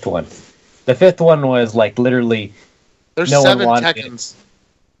understand the fifth one. The fifth one was like literally. There's No one 7 wanted Tekkens.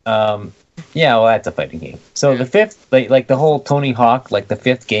 Yeah, well, that's a fighting game. So the fifth, like the whole Tony Hawk, like the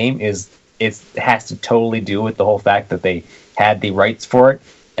fifth game has to totally do with the whole fact that they had the rights for it,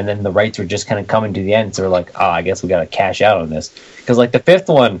 and then the rights were just kind of coming to the end. So we're like, I guess we got to cash out on this because like the fifth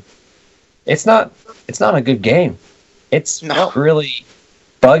one, it's not a good game. It's really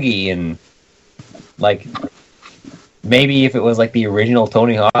buggy and like maybe if it was like the original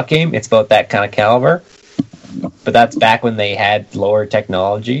Tony Hawk game, it's about that kind of caliber. But that's back when they had lower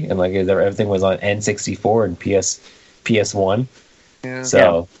technology and like everything was on N64 and PS1. Yeah.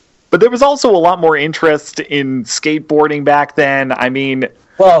 So, But there was also a lot more interest in skateboarding back then. I mean,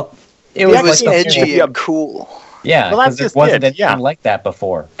 well, it was, It was like edgy Yeah. and cool. Yeah, Well, that's because just it wasn't it, anything yeah. like that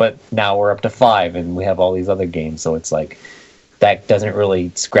before. But now we're up to 5, and we have all these other games. So it's like that doesn't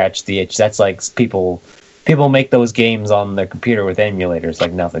really scratch the itch. That's like people make those games on their computer with emulators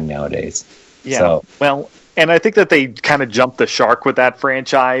like nothing nowadays. yeah. So, Well, and I think that they kind of jumped the shark with that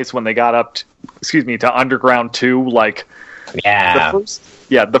franchise when they got up to Underground 2. Like, yeah,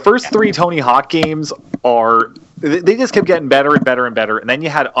 the first 3 Tony Hawk games they just kept getting better and better and better. And then you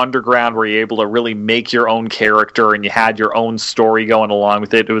had Underground where you're able to really make your own character and you had your own story going along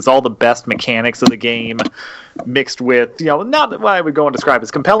with it. It was all the best mechanics of the game mixed with, not what I would go and describe as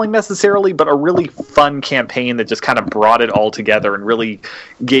compelling necessarily, but a really fun campaign that just kind of brought it all together and really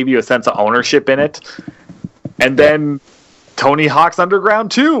gave you a sense of ownership in it. And then Tony Hawk's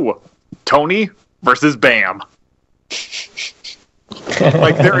Underground 2. Tony versus Bam.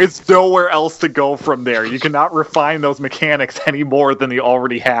 Like, there is nowhere else to go from there. You cannot refine those mechanics any more than they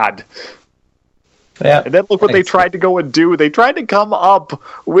already had. Yeah. And then look what they tried to go and do. They tried to come up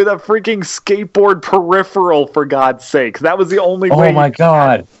with a freaking skateboard peripheral, for God's sake. That was the only way. Oh my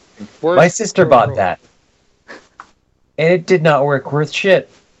god. Where's My sister the- bought that. And it did not work worth shit.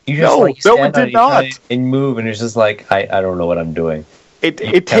 You just No, like no, stand it on did each not. side and move, and it's just like, I don't know what I'm doing. It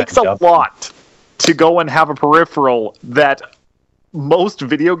You takes can't a jump. lot to go and have a peripheral that most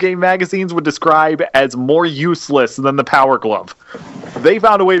video game magazines would describe as more useless than the Power Glove. They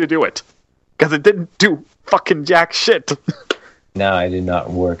found a way to do it. Because it didn't do fucking jack shit. No, it did not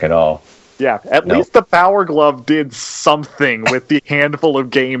work at all. Yeah, at No. least the Power Glove did something with the handful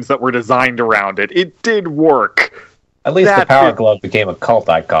of games that were designed around it. It did work. At least the That Power did- Glove became a cult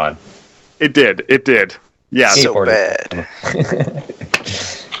icon. It did. Yeah. So Skateboard. bad.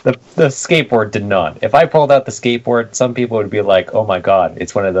 The skateboard did not. If I pulled out the skateboard, some people would be like, "Oh my god,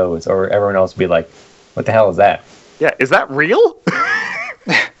 it's one of those," or everyone else would be like, "What the hell is that?" Yeah, is that real?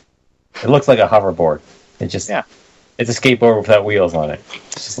 It looks like a hoverboard. It's just, Yeah. it's a skateboard without wheels on it.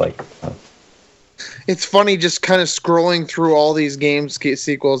 It's just like, oh. It's funny just kind of scrolling through all these games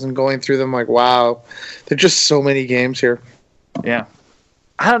sequels and going through them like, wow, there's just so many games here. Yeah.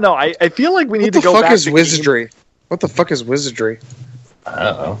 I don't know. I feel like we need What to the go fuck back is to Wizardry? What the fuck is Wizardry? I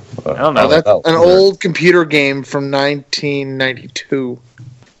don't know. I don't know. Oh, that's Oh, an old computer game from 1992.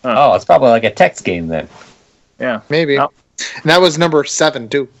 Oh, it's probably like a text game then. Yeah. Maybe. Oh. And that was number 7,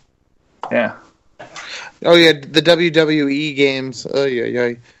 too. Yeah. Oh, yeah, the WWE games. Oh,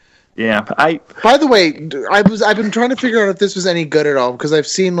 yeah. Yeah. By the way, I've been trying to figure out if this was any good at all because I've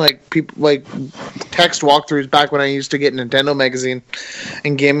seen like people like text walkthroughs back when I used to get Nintendo magazine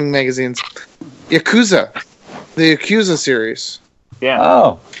and gaming magazines. Yakuza, the Yakuza series. Yeah.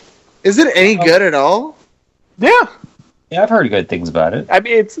 Oh, Is it any good at all? Yeah. yeah, I've heard good things about it. I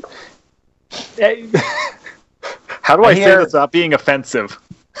mean, it's. How do I say hear- this without being offensive?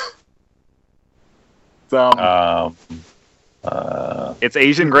 It's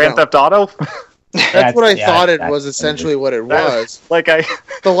Asian Grand Yeah. Theft Auto. That's what I thought it that's- was essentially what it That- was. Like I'm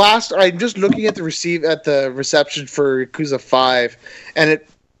just looking at the reception for Yakuza 5, and it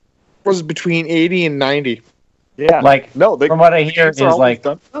was between 80 and 90. yeah. Like, no, from what I hear games are is always like,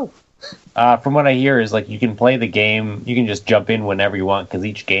 done. Oh. from what I hear is like you can play the game, you can just jump in whenever you want because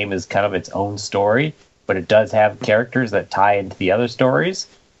each game is kind of its own story, but it does have characters that tie into the other stories.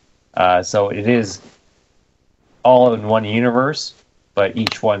 So it is all in one universe, but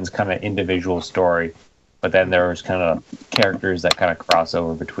each one's kind of individual story. But then there's kind of characters that kind of cross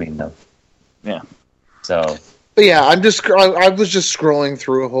over between them. Yeah. So But yeah, I was just scrolling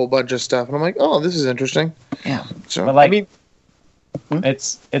through a whole bunch of stuff, and I'm like, oh, this is interesting. Yeah. So but like, I mean-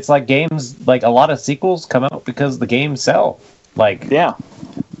 it's like games, like a lot of sequels come out because the games sell. Like, Yeah.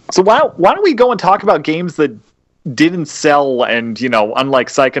 So why don't we go and talk about games that didn't sell and, unlike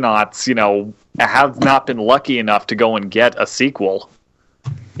Psychonauts, have not been lucky enough to go and get a sequel?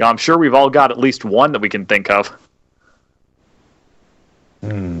 I'm sure we've all got at least one that we can think of.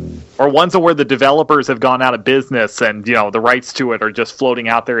 Or ones where the developers have gone out of business and, the rights to it are just floating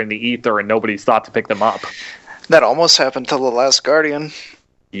out there in the ether and nobody's thought to pick them up. That almost happened to The Last Guardian.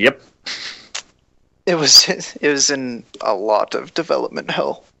 Yep. It was in a lot of development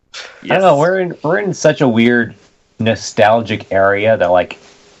hell. I don't know. We're in such a weird nostalgic area that like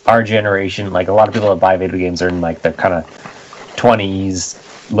our generation, like a lot of people that buy video games are in like the kind of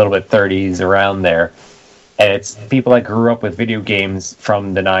 20s, a little bit 30s, around there, and it's people that grew up with video games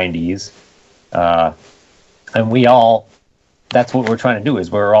from the 90s, and we all. That's what we're trying to do.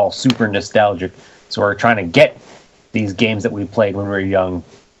 Is we're all super nostalgic, so we're trying to get these games that we played when we were young,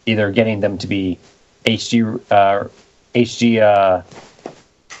 either getting them to be HD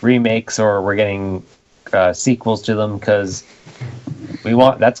remakes, or we're getting sequels to them because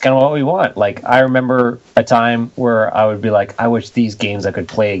that's kind of what we want. Like, I remember a time where I would be like, I wish these games I could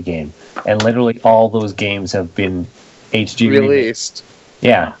play again, and literally all those games have been HD remakes. released.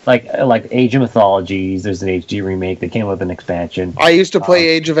 Yeah, like Age of Mythologies, there's an HD remake that came with an expansion. I used to play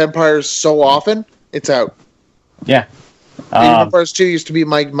Age of Empires so often. It's out. Yeah. Age of Empires 2 used to be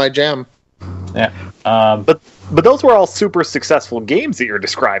my jam. Yeah. But those were all super successful games that you're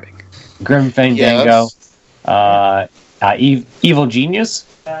describing. Grim Fandango. Evil Genius.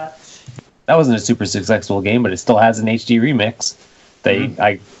 That wasn't a super successful game, but it still has an HD remix.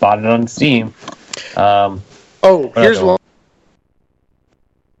 I bought it on Steam. Here's one.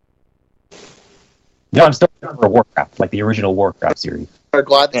 No, I'm still looking for Warcraft, like the original Warcraft series.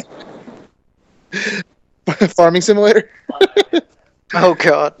 Glad. Farming Simulator. Oh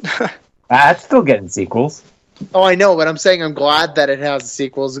god. It's still getting sequels. Oh, I know, but I'm saying I'm glad that it has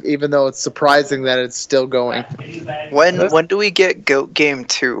sequels, even though it's surprising that it's still going. When do we get Goat Game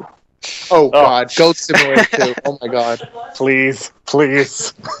 2? Oh god, Goat Simulator 2. Oh my god. Please.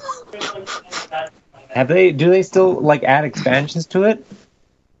 Do they still like add expansions to it?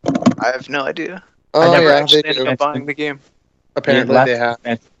 I have no idea. Oh I never yeah, actually they ended do. up buying the game. Apparently last they have.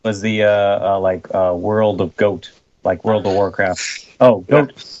 expansion was the World of Goat, like World of Warcraft. Oh,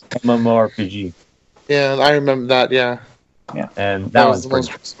 Goat MMORPG. Yeah, I remember that. Yeah, And that was the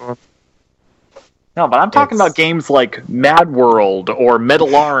pretty most recent one. No, but I'm talking about games like Mad World or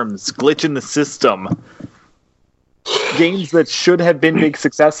Metal Arms, Glitch in the System. Games that should have been big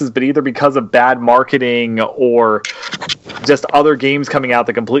successes, but either because of bad marketing or just other games coming out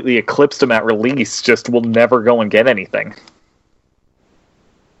that completely eclipsed them at release, just will never go and get anything.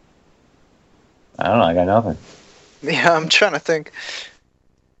 I don't know. I got nothing. Yeah, I'm trying to think.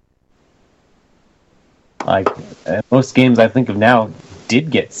 Like most games I think of now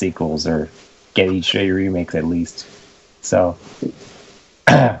did get sequels or get HD remakes at least. So,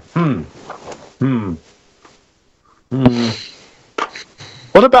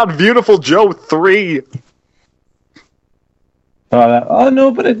 What about Beautiful Joe 3? Oh no,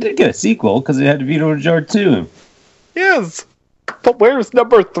 but it did get a sequel because it had to be to Jar 2. Yes, but where's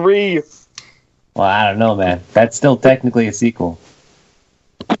number 3? Well, I don't know, man. That's still technically a sequel.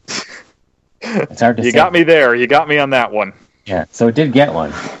 It's hard to say. You got me there. You got me on that one. Yeah, so it did get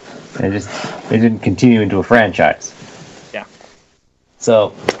one. It didn't continue into a franchise. Yeah.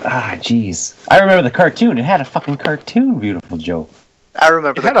 So, jeez. I remember the cartoon. It had a fucking cartoon, Beautiful Joe. I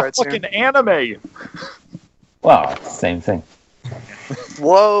remember It the had a cartoon. fucking anime. Well, it's the same thing.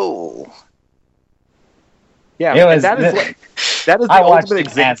 Whoa. Yeah, It was- that is the I watched ultimate it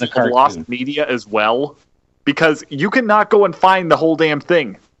as a example of lost cartoon. media as well, because you cannot go and find the whole damn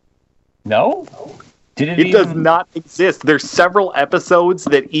thing. No? Did it It even... does not exist. There's several episodes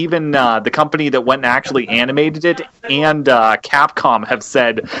that even the company that went and actually animated it and Capcom have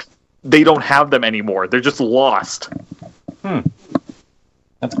said they don't have them anymore. They're just lost.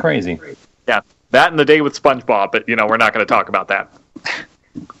 That's crazy. Yeah, that and the day with SpongeBob, but we're not going to talk about that.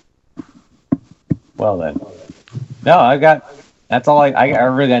 Well then. No, that's all I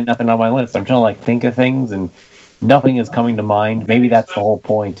really got nothing on my list. I'm trying to think of things and nothing is coming to mind. Maybe that's the whole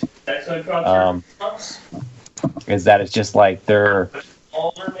point. Is that it's just like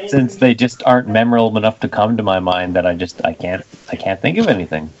since they just aren't memorable enough to come to my mind that I can't think of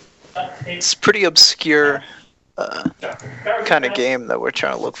anything. It's pretty obscure kind of game that we're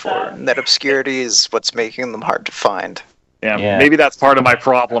trying to look for. And that obscurity is what's making them hard to find. Yeah, maybe that's part of my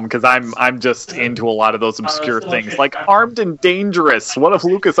problem, because I'm just into a lot of those obscure things. Like Armed and Dangerous, one of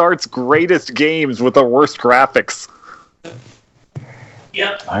LucasArts' greatest games with the worst graphics.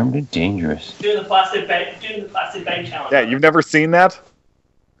 Yep. Armed and Dangerous. Doing the plastic bag challenge. Yeah, you've never seen that?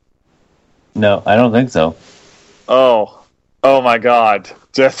 No, I don't think so. Oh my god.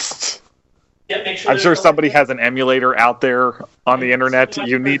 Just... Yep, make sure I'm sure somebody has an emulator out there on the internet.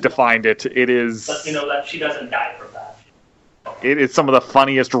 You need to find it. It is... Let you know that she doesn't die from that. It is some of the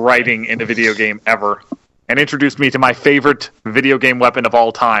funniest writing in a video game ever. And introduced me to my favorite video game weapon of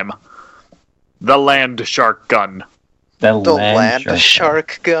all time. The Land Shark Gun. The land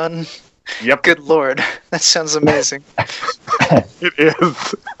shark gun. Yep. Good lord. That sounds amazing. It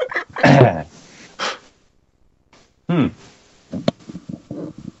is.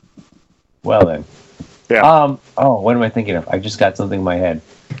 Well then. Yeah. What am I thinking of? I just got something in my head.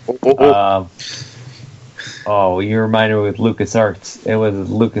 Oh. You reminded me with LucasArts. It was a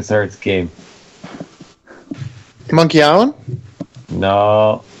LucasArts game. Monkey Island?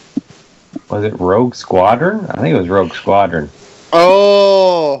 No. Was it Rogue Squadron? I think it was Rogue Squadron.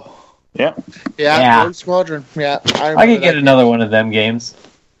 Oh. Yeah. Yeah. Rogue Squadron. Yeah, I could get another one of them games.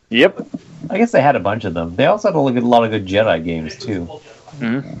 Yep. I guess they had a bunch of them. They also had a lot of good Jedi games, too.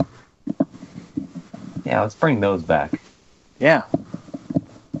 Mm-hmm. Yeah, let's bring those back. Yeah.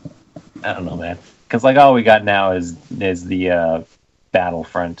 I don't know, man. Because all we got now is the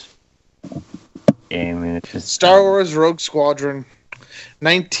Battlefront game, and it's just Star Wars Rogue Squadron,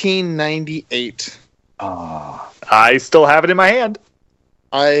 1998. Oh, I still have it in my hand.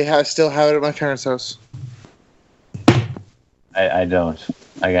 I still have it at my parents' house. I don't.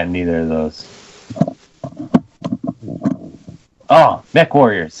 I got neither of those. Oh, Mech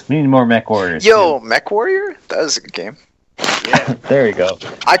Warriors. We need more Mech Warriors. Yo, Mech Warrior? That was a good game. Yeah, there you go.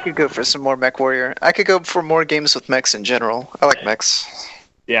 I could go for some more Mech Warrior. I could go for more games with mechs in general. I like mechs.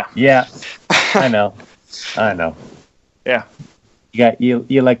 Yeah. Yeah, I know. Yeah.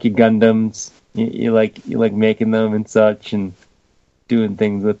 You like your Gundams. You like making them and such, and doing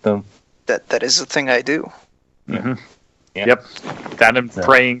things with them. That is the thing I do. Mm-hmm. Yeah. Yep. That and So-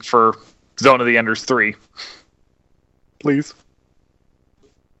 praying for Zone of the Enders 3. Please.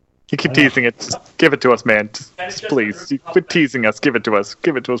 You keep teasing it. Just give it to us, man. Just please. You quit teasing us. Give it to us.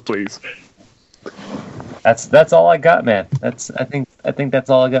 Give it to us, please. That's all I got, man. I think that's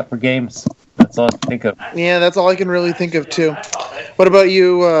all I got for games. That's all I can think of. Yeah, that's all I can really think of too. What about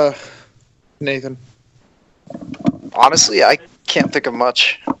you, Nathan? Honestly, I can't think of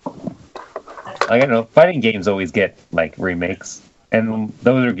much. I don't know. Fighting games always get like remakes, and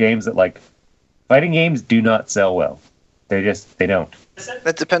those are games that like fighting games do not sell well. They don't.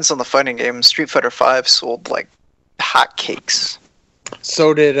 That depends on the fighting game. Street Fighter V sold like hotcakes.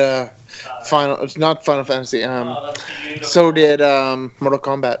 So did It's not Final Fantasy. So did Mortal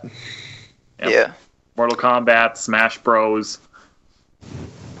Kombat. Yep. Yeah. Mortal Kombat, Smash Bros.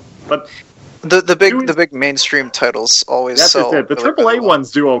 But The big mainstream titles always that's sell. just it. The really, AAA really well.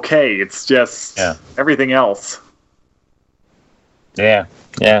 ones do okay. It's just everything else. Yeah.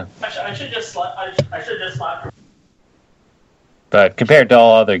 I should just slap. But compared to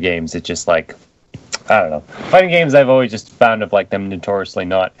all other games, it's just like I don't know. Fighting games, I've always just found of like them notoriously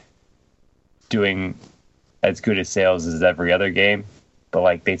not doing as good as sales as every other game, but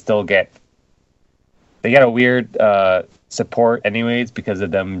like they get a weird support anyways because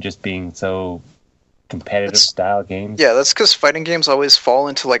of them just being so competitive style games. Yeah, that's because fighting games always fall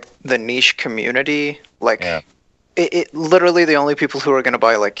into like the niche community. Like, it literally the only people who are going to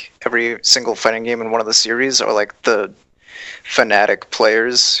buy like every single fighting game in one of the series are like the fanatic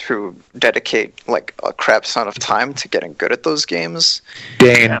players who dedicate like a crap ton of time to getting good at those games.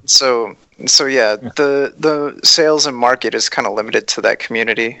 Dane. So yeah, the sales and market is kind of limited to that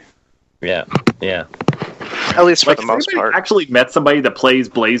community. Yeah. At least for Like, the has most anybody part. actually met somebody that plays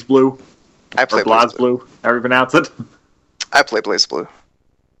Blaze Blue I or play Blaze Blue? However you pronounce it. I play Blaze Blue.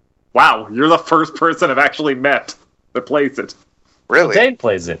 Wow, you're the first person I've actually met that plays it. Really? Dane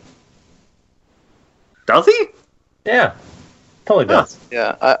plays it. Does he? Yeah. Totally does.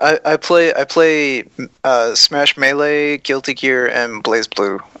 Yeah, I play Smash Melee, Guilty Gear, and Blaze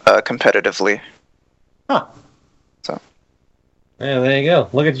Blue competitively. Huh. Yeah, there you go.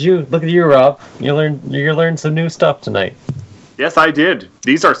 Look at you, Rob. You learned some new stuff tonight. Yes, I did.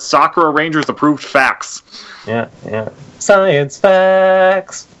 These are Sakura Rangers approved facts. Yeah. Science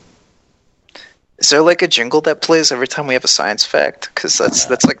facts. Is there like a jingle that plays every time we have a science fact? Because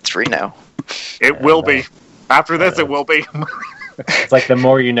that's like 3 now. It will be. After this, it will be. It's like the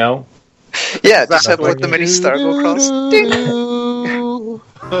more you know. Yeah, just have like the mini star go across. Ding.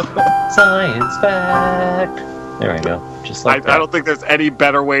 Science fact. There we go. Just like I don't think there's any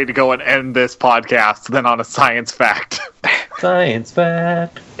better way to go and end this podcast than on a science fact. Science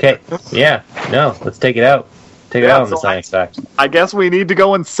fact. Okay. Yeah. No. Let's take it out. Take it out on the so science fact. I guess we need to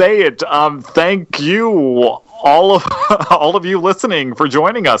go and say it. Thank you, all of you listening, for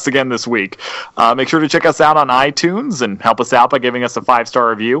joining us again this week. Make sure to check us out on iTunes and help us out by giving us a 5-star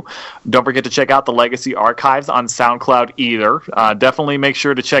review. Don't forget to check out the Legacy Archives on SoundCloud either. Definitely make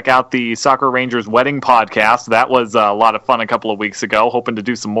sure to check out the Sakura Rangers Wedding podcast. That was a lot of fun a couple of weeks ago. Hoping to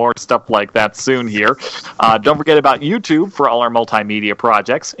do some more stuff like that soon here. Don't forget about YouTube for all our multimedia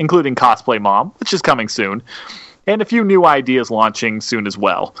projects, including Cosplay Mom, which is coming soon, and a few new ideas launching soon as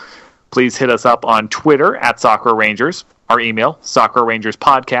well. Please hit us up on Twitter at Sakura Rangers, our email,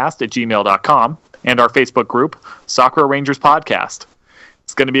 sakurarangerspodcast@gmail.com, and our Facebook group, Sakura Rangers Podcast.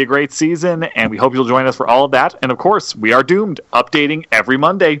 It's going to be a great season, and we hope you'll join us for all of that. And of course, we are doomed, updating every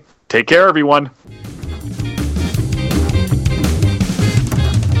Monday. Take care, everyone.